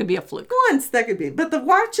 That could be a fluke. Once that could be, but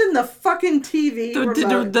watching the fucking TV,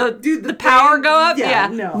 remote, do The power thing, go up? Yeah,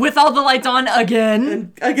 no. With all the lights on again.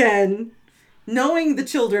 And again, knowing the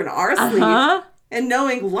children are asleep, and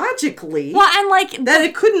knowing logically Well, and like... that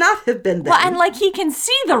it could not have been them. Well, and like he can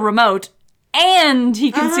see the remote and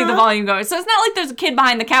he can see the volume going. So it's not like there's a kid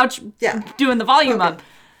behind the couch doing the volume up.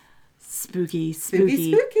 Spooky.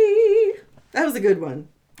 Spooky. That was a good one.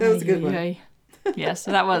 Yeah,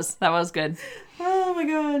 so that was good. Oh my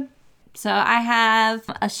God. So I have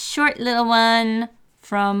a short little one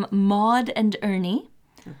from Maud and Ernie.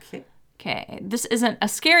 Okay, this isn't a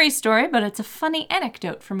scary story, but it's a funny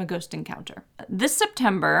anecdote from a ghost encounter. This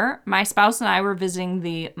September, my spouse and I were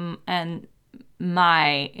visiting and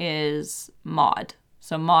my is Maud.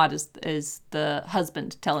 So Maud is the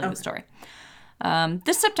husband telling the story.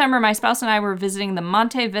 This September, my spouse and I were visiting the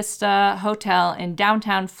Monte Vista Hotel in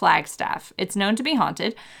downtown Flagstaff. It's known to be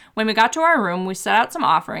haunted. When we got to our room, we set out some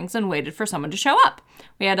offerings and waited for someone to show up.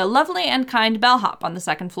 We had a lovely and kind bellhop on the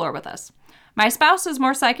second floor with us. My spouse is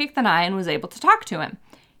more psychic than I and was able to talk to him.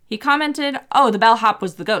 He commented, the bellhop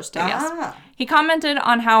was the ghost, I guess. He commented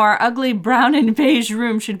on how our ugly brown and beige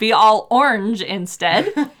room should be all orange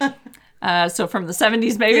instead. So from the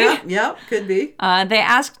 70s, maybe? Yeah, could be. They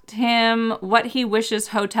asked him what he wishes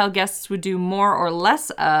hotel guests would do more or less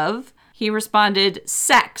of. He responded,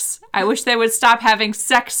 sex. I wish they would stop having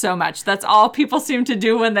sex so much. That's all people seem to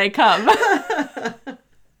do when they come.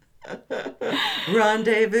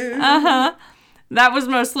 Rendezvous. That was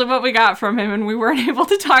mostly what we got from him, and we weren't able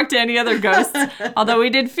to talk to any other ghosts. Although we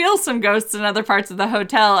did feel some ghosts in other parts of the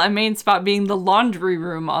hotel, a main spot being the laundry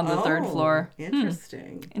room on the third floor.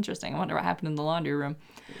 Interesting. Interesting. I wonder what happened in the laundry room.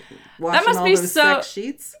 Watching That must all be those so- sex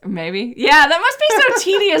sheets. Maybe. Yeah, that must be so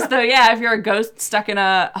tenious, though. Yeah, if you're a ghost stuck in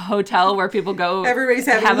a hotel where people go... Everybody's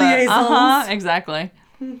having liaisons. Exactly.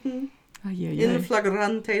 In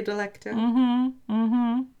flagrante delicto.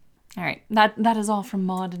 All right, that is all from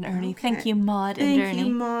Maud and Ernie. Okay. Thank you, Maud and Ernie. Thank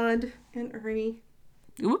you, Maud and Ernie.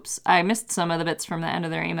 Oops, I missed some of the bits from the end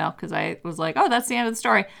of their email because I was like, that's the end of the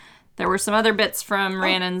story. There were some other bits from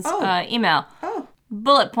Rhiannon's email.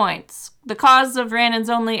 Bullet points. The cause of Rhiannon's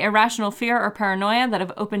only irrational fear or paranoia that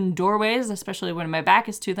have opened doorways, especially when my back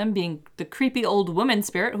is to them, being the creepy old woman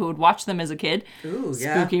spirit who would watch them as a kid. Ooh,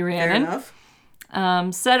 Spooky Rhiannon. Fair enough.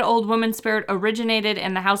 Said old woman spirit originated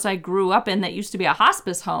in the house I grew up in that used to be a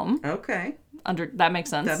hospice home. Okay. That makes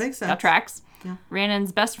sense. That makes sense. That tracks. Yeah.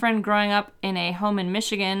 Rhiannon's best friend growing up in a home in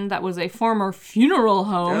Michigan that was a former funeral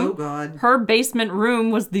home. Oh, God. Her basement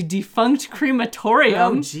room was the defunct crematorium.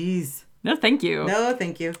 Oh, jeez. No, thank you. No,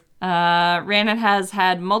 thank you. Rhiannon has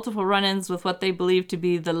had multiple run-ins with what they believe to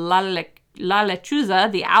be the La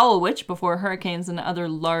Lechuza, the owl witch, before hurricanes and other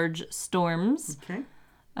large storms. Okay.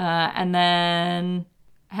 And then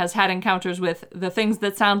has had encounters with the things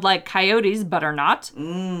that sound like coyotes but are not.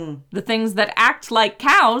 The things that act like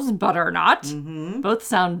cows but are not. Both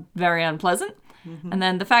sound very unpleasant. And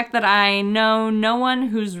then the fact that I know no one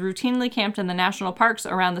who's routinely camped in the national parks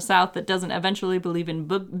around the South that doesn't eventually believe in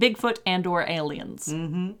Bigfoot and or aliens.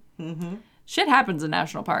 Shit happens in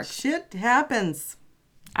national parks. Shit happens.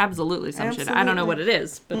 Absolutely some shit. I don't know what it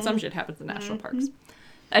is, but some shit happens in national parks.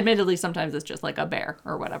 Admittedly, sometimes it's just like a bear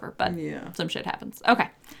or whatever, but some shit happens. Okay.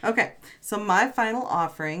 Okay. So my final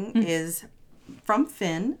offering is from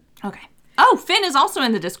Finn. Okay. Oh, Finn is also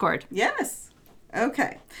in the Discord. Yes.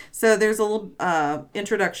 Okay. So there's a little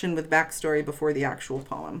introduction with backstory before the actual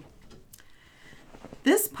poem.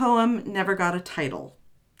 This poem never got a title.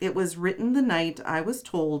 It was written the night I was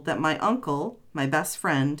told that my uncle, my best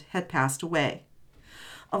friend, had passed away.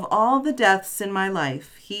 Of all the deaths in my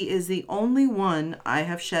life, he is the only one I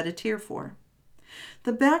have shed a tear for.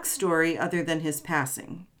 The backstory other than his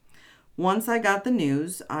passing. Once I got the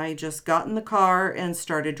news, I just got in the car and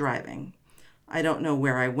started driving. I don't know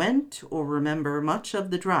where I went or remember much of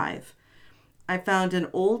the drive. I found an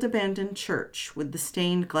old abandoned church with the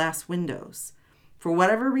stained glass windows. For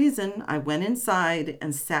whatever reason, I went inside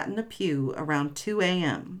and sat in a pew around 2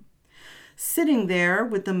 a.m. Sitting there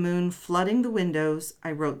with the moon flooding the windows,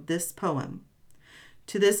 I wrote this poem.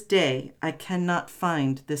 To this day, I cannot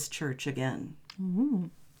find this church again. Ooh.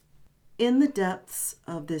 In the depths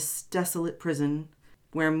of this desolate prison,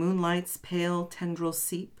 where moonlight's pale tendrils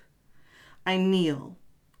seep, I kneel,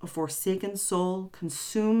 a forsaken soul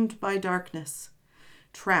consumed by darkness,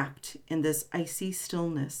 trapped in this icy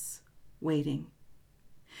stillness, waiting.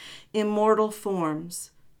 Immortal forms,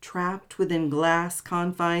 trapped within glass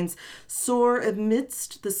confines, soar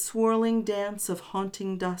amidst the swirling dance of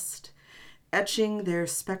haunting dust, etching their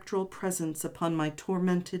spectral presence upon my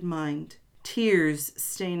tormented mind. Tears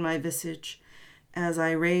stain my visage as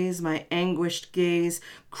I raise my anguished gaze,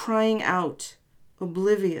 crying out,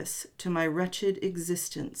 oblivious to my wretched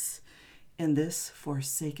existence in this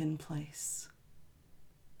forsaken place.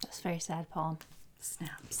 That's a very sad poem.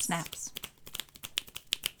 Snaps.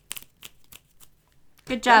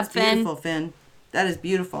 Good job, That's Finn. beautiful, Finn. That is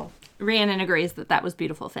beautiful. Rhiannon agrees that was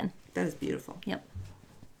beautiful, Finn. That is beautiful. Yep.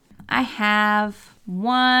 I have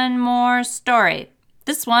one more story.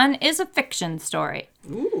 This one is a fiction story.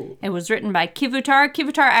 Ooh. It was written by Kivutar.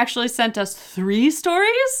 Kivutar actually sent us 3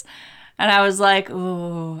 stories. And I was like,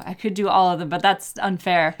 ooh, I could do all of them, but that's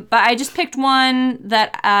unfair. But I just picked one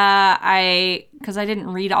that because I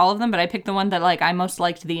didn't read all of them, but I picked the one that I most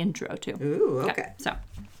liked the intro to. Ooh, okay. So,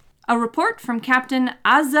 a report from Captain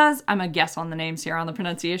Azaz, I'm a guess on the names here on the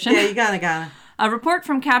pronunciation. Yeah, you gotta. A report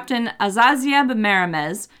from Captain Azaziab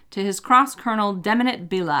Meramez to his cross colonel Deminit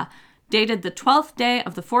Bila, dated the 12th day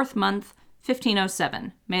of the 4th month,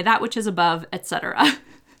 1507. May that which is above, etc.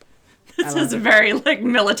 This is a very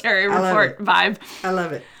military report vibe. I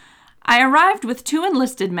love it. I arrived with 2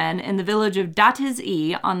 enlisted men in the village of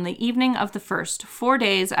Datiz-E on the evening of the 1st, 4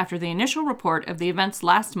 days after the initial report of the events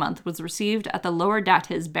last month was received at the lower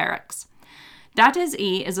Datiz barracks.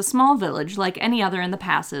 Datiz-E is a small village like any other in the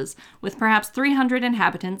passes, with perhaps 300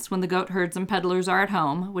 inhabitants when the goat herds and peddlers are at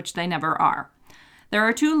home, which they never are. There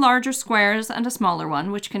are 2 larger squares and a smaller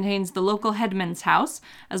one, which contains the local headman's house,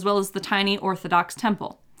 as well as the tiny Orthodox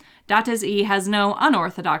temple. Datiz-E has no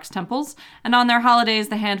unorthodox temples, and on their holidays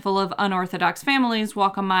the handful of unorthodox families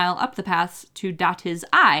walk a mile up the paths to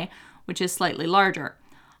Datiz-I, which is slightly larger.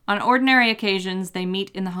 On ordinary occasions, they meet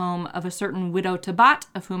in the home of a certain widow Tabat,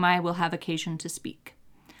 of whom I will have occasion to speak.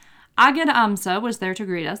 Aged Amsa was there to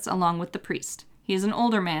greet us, along with the priest. He is an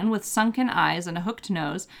older man with sunken eyes and a hooked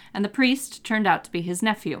nose, and the priest turned out to be his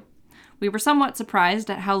nephew. We were somewhat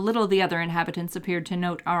surprised at how little the other inhabitants appeared to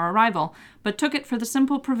note our arrival, but took it for the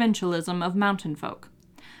simple provincialism of mountain folk.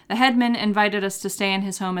 The headman invited us to stay in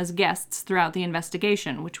his home as guests throughout the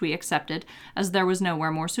investigation, which we accepted, as there was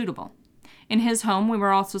nowhere more suitable. In his home we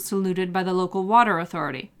were also saluted by the local water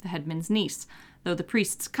authority, the headman's niece, though the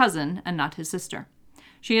priest's cousin and not his sister.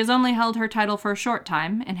 She has only held her title for a short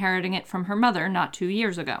time, inheriting it from her mother not 2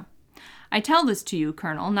 years ago. I tell this to you,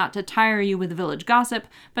 Colonel, not to tire you with village gossip,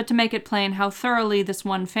 but to make it plain how thoroughly this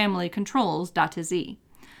one family controls Datiz-E.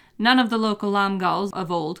 None of the local Lamgals of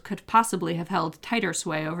old could possibly have held tighter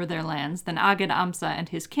sway over their lands than Aged Amsa and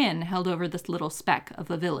his kin held over this little speck of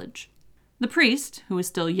a village. The priest, who was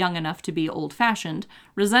still young enough to be old-fashioned,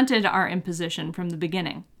 resented our imposition from the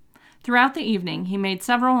beginning. Throughout the evening he made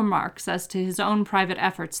several remarks as to his own private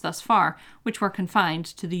efforts thus far, which were confined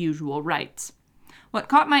to the usual rites. What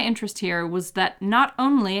caught my interest here was that not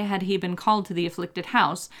only had he been called to the afflicted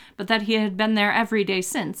house, but that he had been there every day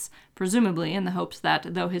since, presumably in the hopes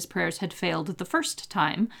that, though his prayers had failed the first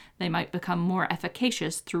time, they might become more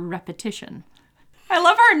efficacious through repetition. I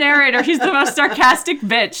love our narrator. He's the most sarcastic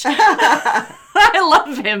bitch. I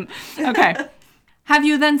love him. Okay. Have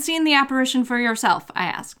you then seen the apparition for yourself? I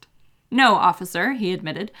asked. No, officer, he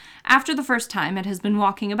admitted. After the first time, it has been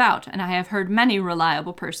walking about, and I have heard many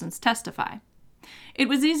reliable persons testify. It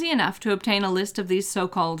was easy enough to obtain a list of these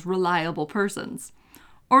so-called reliable persons.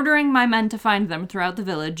 Ordering my men to find them throughout the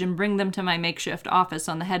village and bring them to my makeshift office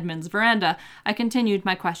on the headman's veranda, I continued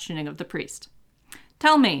my questioning of the priest.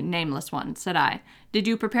 Tell me, nameless one, said I, did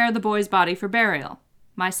you prepare the boy's body for burial?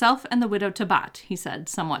 Myself and the widow Tabat, he said,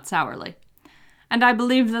 somewhat sourly. And I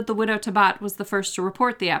believe that the widow Tabat was the first to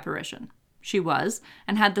report the apparition. She was,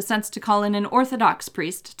 and had the sense to call in an Orthodox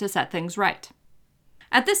priest to set things right.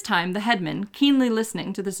 At this time, the headman, keenly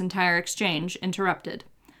listening to this entire exchange, interrupted.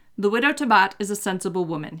 The widow Tabat is a sensible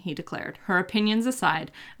woman, he declared, her opinions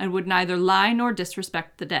aside, and would neither lie nor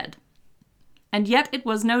disrespect the dead. And yet it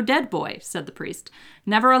was no dead boy, said the priest,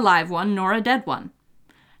 never a live one nor a dead one.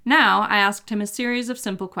 Now I asked him a series of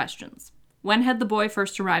simple questions. When had the boy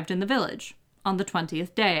first arrived in the village? On the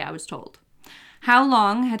 20th day, I was told. How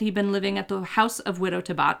long had he been living at the house of widow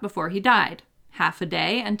Tabat before he died? Half a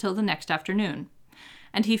day until the next afternoon.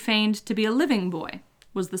 And he feigned to be a living boy.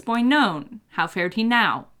 Was this boy known? How fared he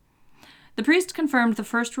now? The priest confirmed the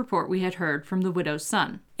first report we had heard from the widow's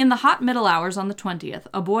son. In the hot middle hours on the 20th,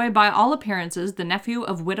 a boy by all appearances the nephew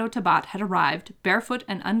of widow Tabat had arrived, barefoot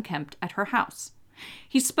and unkempt, at her house.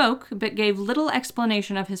 He spoke, but gave little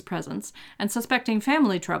explanation of his presence, and suspecting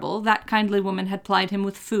family trouble, that kindly woman had plied him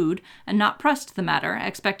with food, and not pressed the matter,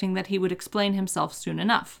 expecting that he would explain himself soon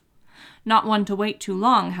enough. Not one to wait too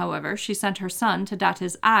long, however, she sent her son to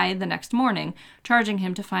Data's eye the next morning, charging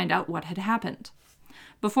him to find out what had happened.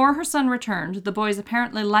 Before her son returned, the boy's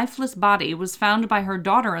apparently lifeless body was found by her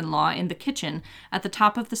daughter-in-law in the kitchen at the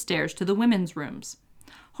top of the stairs to the women's rooms.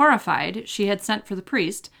 Horrified, she had sent for the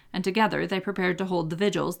priest, and together they prepared to hold the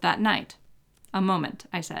vigils that night. A moment,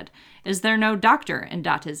 I said. Is there no doctor in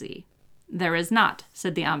Datazi? There is not,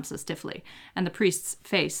 said the Amsa stiffly, and the priest's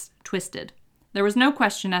face twisted. There was no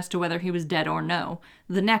question as to whether he was dead or no.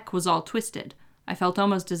 The neck was all twisted. I felt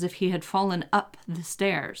almost as if he had fallen up the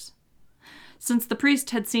stairs. Since the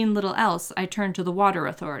priest had seen little else, I turned to the water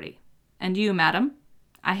authority. And you, madam?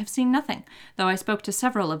 I have seen nothing, though I spoke to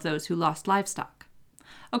several of those who lost livestock.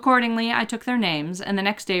 Accordingly, I took their names, and the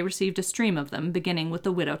next day received a stream of them, beginning with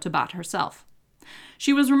the widow Tabat herself.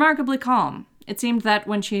 She was remarkably calm. It seemed that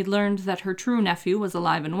when she had learned that her true nephew was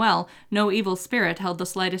alive and well, no evil spirit held the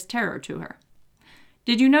slightest terror to her.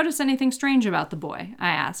 Did you notice anything strange about the boy? I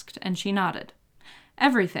asked, and she nodded.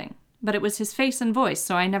 Everything, but it was his face and voice,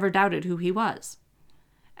 so I never doubted who he was.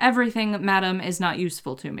 Everything, madam, is not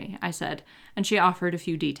useful to me, I said, and she offered a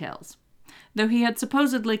few details. Though he had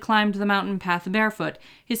supposedly climbed the mountain path barefoot,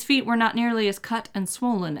 his feet were not nearly as cut and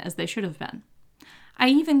swollen as they should have been. I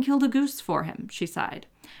even killed a goose for him, she sighed,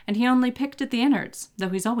 and he only picked at the innards, though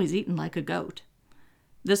he's always eaten like a goat.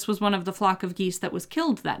 This was one of the flock of geese that was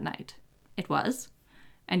killed that night. It was.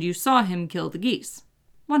 And you saw him kill the geese.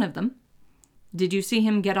 One of them. Did you see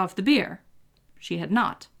him get off the bier? She had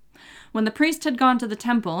not. When the priest had gone to the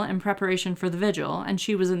temple in preparation for the vigil, and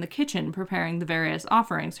she was in the kitchen preparing the various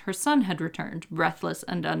offerings, her son had returned, breathless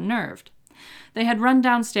and unnerved. They had run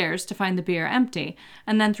downstairs to find the bier empty,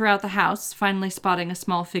 and then throughout the house, finally spotting a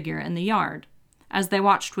small figure in the yard. As they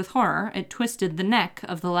watched with horror, it twisted the neck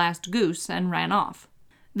of the last goose and ran off.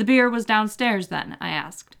 The bier was downstairs then, I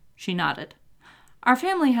asked. She nodded. Our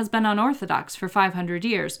family has been unorthodox for 500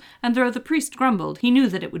 years, and though the priest grumbled, he knew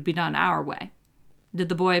that it would be done our way. Did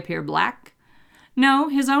the boy appear black? No,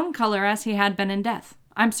 his own color as he had been in death.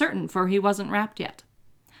 I'm certain, for he wasn't wrapped yet.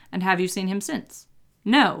 And have you seen him since?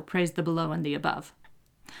 No, praised the below and the above.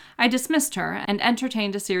 I dismissed her and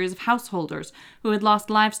entertained a series of householders who had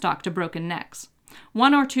lost livestock to broken necks.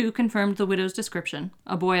 One or two confirmed the widow's description,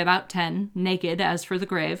 a boy about 10, naked as for the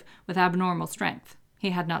grave, with abnormal strength. He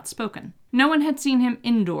had not spoken. No one had seen him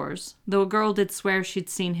indoors, though a girl did swear she'd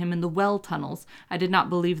seen him in the well tunnels. I did not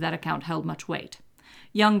believe that account held much weight.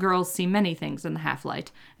 Young girls see many things in the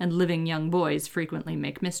half-light, and living young boys frequently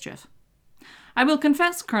make mischief. I will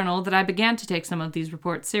confess, Colonel, that I began to take some of these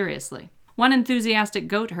reports seriously. One enthusiastic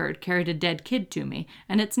goat herd carried a dead kid to me,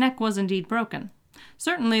 and its neck was indeed broken.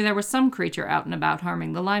 Certainly there was some creature out and about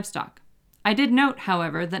harming the livestock. I did note,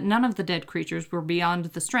 however, that none of the dead creatures were beyond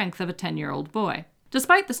the strength of a 10-year-old boy.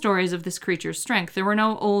 Despite the stories of this creature's strength, there were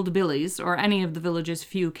no old billies or any of the village's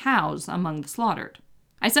few cows among the slaughtered.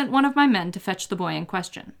 I sent one of my men to fetch the boy in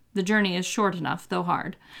question. The journey is short enough, though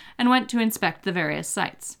hard, and went to inspect the various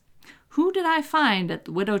sites. Who did I find at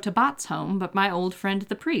the Widow Tabat's home but my old friend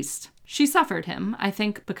the priest? She suffered him, I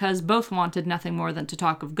think, because both wanted nothing more than to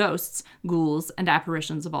talk of ghosts, ghouls, and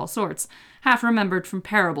apparitions of all sorts, half remembered from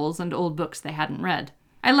parables and old books they hadn't read.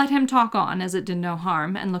 I let him talk on, as it did no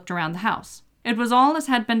harm, and looked around the house. It was all as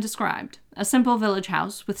had been described, a simple village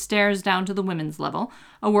house with stairs down to the women's level,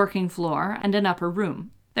 a working floor, and an upper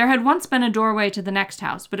room. There had once been a doorway to the next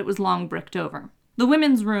house, but it was long bricked over. The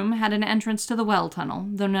women's room had an entrance to the well tunnel,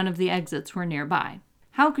 though none of the exits were nearby.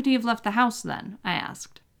 How could he have left the house, then? I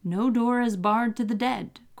asked. No door is barred to the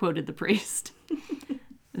dead, quoted the priest.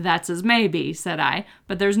 That's as may be, said I,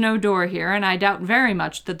 but there's no door here, and I doubt very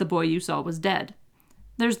much that the boy you saw was dead.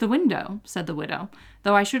 There's the window, said the widow,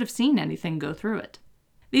 though I should have seen anything go through it.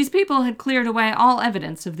 These people had cleared away all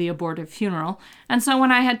evidence of the abortive funeral, and so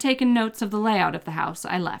when I had taken notes of the layout of the house,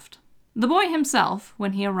 I left. The boy himself,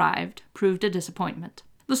 when he arrived, proved a disappointment.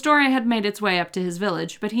 The story had made its way up to his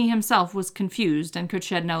village, but he himself was confused and could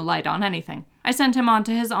shed no light on anything. I sent him on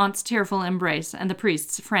to his aunt's tearful embrace and the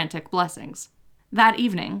priest's frantic blessings. That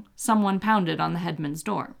evening, someone pounded on the headman's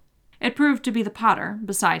door. It proved to be the potter,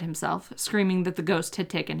 beside himself, screaming that the ghost had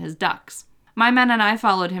taken his ducks. My men and I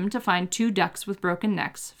followed him to find 2 ducks with broken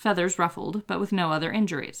necks, feathers ruffled, but with no other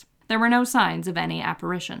injuries. There were no signs of any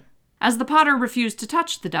apparition. As the potter refused to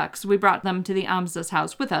touch the ducks, we brought them to the Amsa's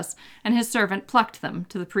house with us, and his servant plucked them,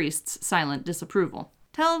 to the priest's silent disapproval.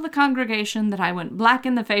 Tell the congregation that I went black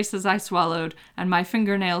in the face as I swallowed, and my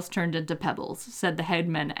fingernails turned into pebbles, said the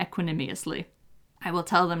headman equanimously. I will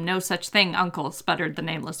tell them no such thing, uncle, sputtered the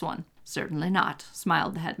nameless one. Certainly not,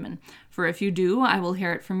 smiled the headman, for if you do, I will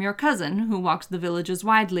hear it from your cousin, who walks the village as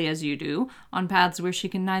widely as you do, on paths where she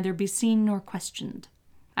can neither be seen nor questioned.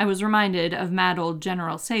 I was reminded of mad old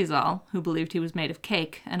General Sazal, who believed he was made of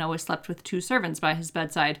cake, and always slept with 2 servants by his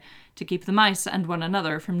bedside, to keep the mice and one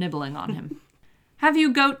another from nibbling on him. Have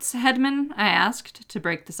you goats, headman? I asked, to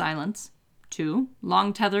break the silence. 2,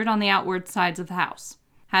 long tethered on the outward sides of the house.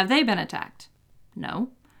 Have they been attacked? No.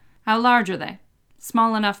 How large are they?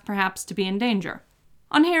 Small enough, perhaps, to be in danger.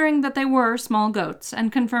 On hearing that they were small goats,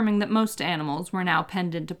 and confirming that most animals were now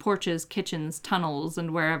penned into porches, kitchens, tunnels,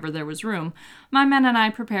 and wherever there was room, my men and I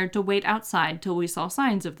prepared to wait outside till we saw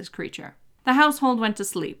signs of this creature. The household went to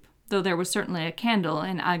sleep, though there was certainly a candle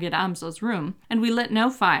in Aged Amsa's room, and we lit no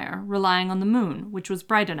fire, relying on the moon, which was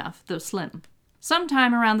bright enough, though slim.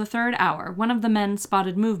 Sometime around the 3rd hour, one of the men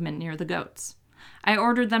spotted movement near the goats. I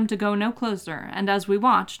ordered them to go no closer, and as we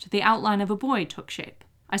watched, the outline of a boy took shape.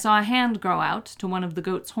 I saw a hand grow out to one of the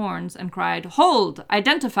goat's horns and cried, "Hold!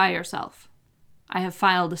 Identify yourself!" I have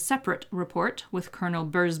filed a separate report with Colonel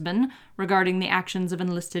Bursbin regarding the actions of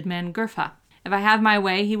enlisted man Gurfa. If I have my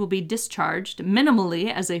way, he will be discharged, minimally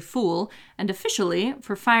as a fool, and officially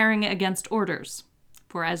for firing against orders.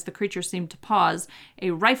 For as the creature seemed to pause,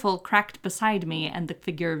 a rifle cracked beside me and the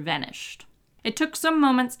figure vanished. It took some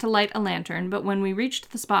moments to light a lantern, but when we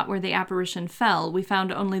reached the spot where the apparition fell, we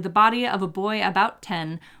found only the body of a boy about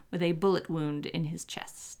 10 with a bullet wound in his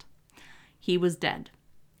chest. He was dead.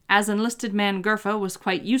 As enlisted man Gurfa was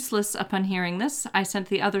quite useless upon hearing this, I sent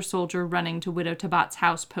the other soldier running to Widow Tabat's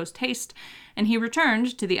house post-haste, and he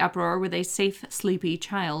returned to the uproar with a safe, sleepy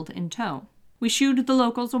child in tow. We shooed the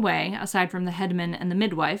locals away, aside from the headman and the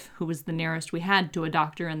midwife, who was the nearest we had to a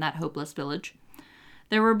doctor in that hopeless village.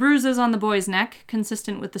 There were bruises on the boy's neck,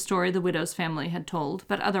 consistent with the story the widow's family had told,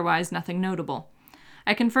 but otherwise nothing notable.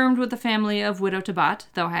 I confirmed with the family of Widow Tabat,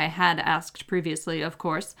 though I had asked previously, of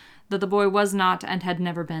course, that the boy was not and had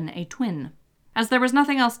never been a twin. As there was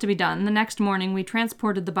nothing else to be done, the next morning we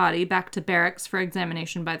transported the body back to barracks for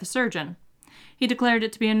examination by the surgeon. He declared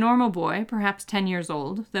it to be a normal boy, perhaps 10 years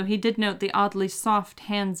old, though he did note the oddly soft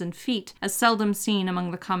hands and feet, as seldom seen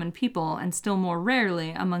among the common people and still more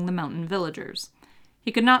rarely among the mountain villagers.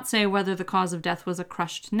 He could not say whether the cause of death was a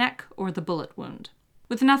crushed neck or the bullet wound.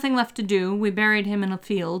 With nothing left to do, we buried him in a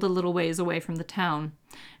field a little ways away from the town.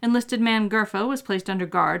 Enlisted man Gurfa was placed under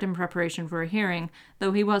guard in preparation for a hearing,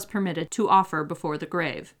 though he was permitted to offer before the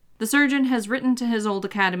grave. The surgeon has written to his old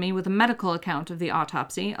academy with a medical account of the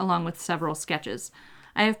autopsy, along with several sketches.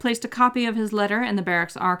 I have placed a copy of his letter in the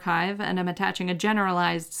barracks archive, and am attaching a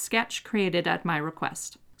generalized sketch created at my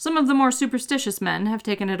request. Some of the more superstitious men have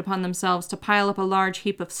taken it upon themselves to pile up a large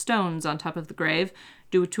heap of stones on top of the grave,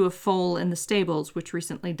 due to a foal in the stables which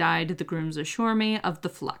recently died, the grooms assure me, of the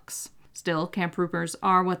flux. Still, Camp Roopers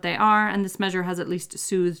are what they are, and this measure has at least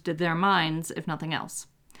soothed their minds, if nothing else.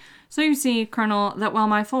 So you see, Colonel, that while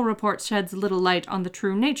my full report sheds little light on the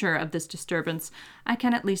true nature of this disturbance, I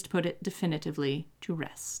can at least put it definitively to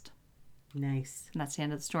rest. Nice. And that's the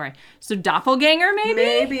end of the story. So doppelganger, maybe?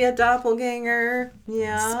 Maybe a doppelganger.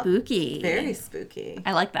 Yeah. Spooky. Very spooky.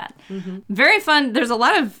 I like that. Very fun. There's a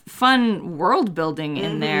lot of fun world building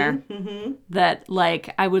in there that,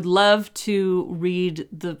 like, I would love to read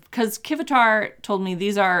because Kivitar told me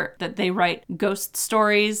that they write ghost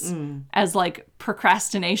stories as, like,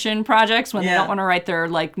 procrastination projects when they don't want to write their,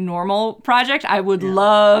 like, normal project. I would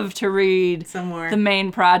love to read somewhere the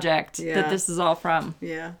main project that this is all from.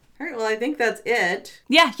 Yeah. All right, well, I think that's it.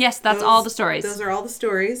 Yeah, yes, that's all the stories. Those are all the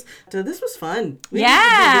stories. So this was fun. We Yeah. need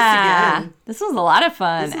to do this again. This was a lot of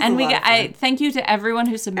fun. This was And a lot of fun. I thank you to everyone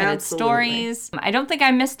who submitted Absolutely. stories. I don't think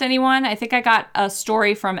I missed anyone. I think I got a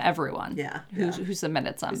story from everyone who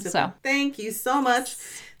submitted some. So thank you so much.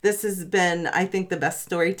 This has been, I think, the best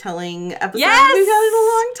storytelling episode Yes! we've had in a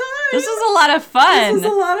long time. this was a lot of fun. This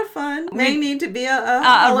was a lot of fun. May need to be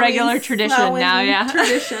a regular tradition now, yeah.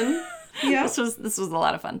 Tradition. Yeah. This was a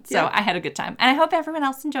lot of fun. So I had a good time. And I hope everyone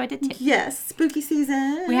else enjoyed it too. Yes, spooky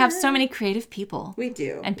season. We have so many creative people. We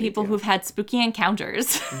do. And people who've had spooky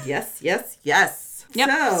encounters. Yes, yes, yes.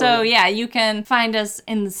 Yep. So yeah, you can find us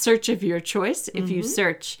in the search of your choice if you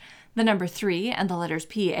search the number 3 and the letters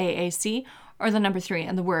PAAC, or the number 3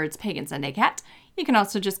 and the words Pagans and a Cat. You can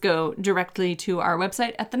also just go directly to our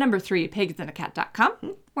website at the number 3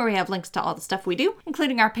 pagansandacat.com, where we have links to all the stuff we do,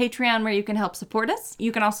 including our Patreon, where you can help support us.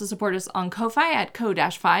 You can also support us on Ko-Fi at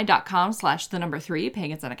ko-fi.com/the number 3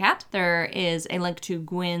 pagans and a cat. There is a link to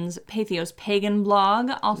Gwyn's Patheos Pagan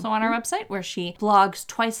blog also on our website, where she blogs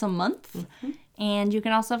twice a month. And you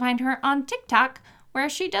can also find her on TikTok, where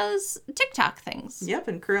she does TikTok things. Yep,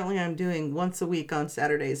 and currently I'm doing once a week on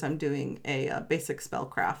Saturdays, I'm doing a basic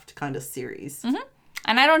spellcraft kind of series.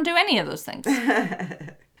 And I don't do any of those things.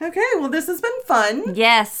 Okay, well, this has been fun.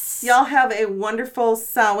 Yes. Y'all have a wonderful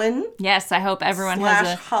Samhain Yes, I hope everyone /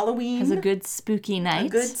 has Halloween. a good spooky night. A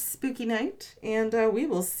good spooky night. And we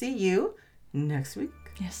will see you next week.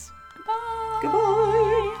 Yes. Goodbye.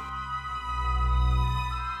 Goodbye.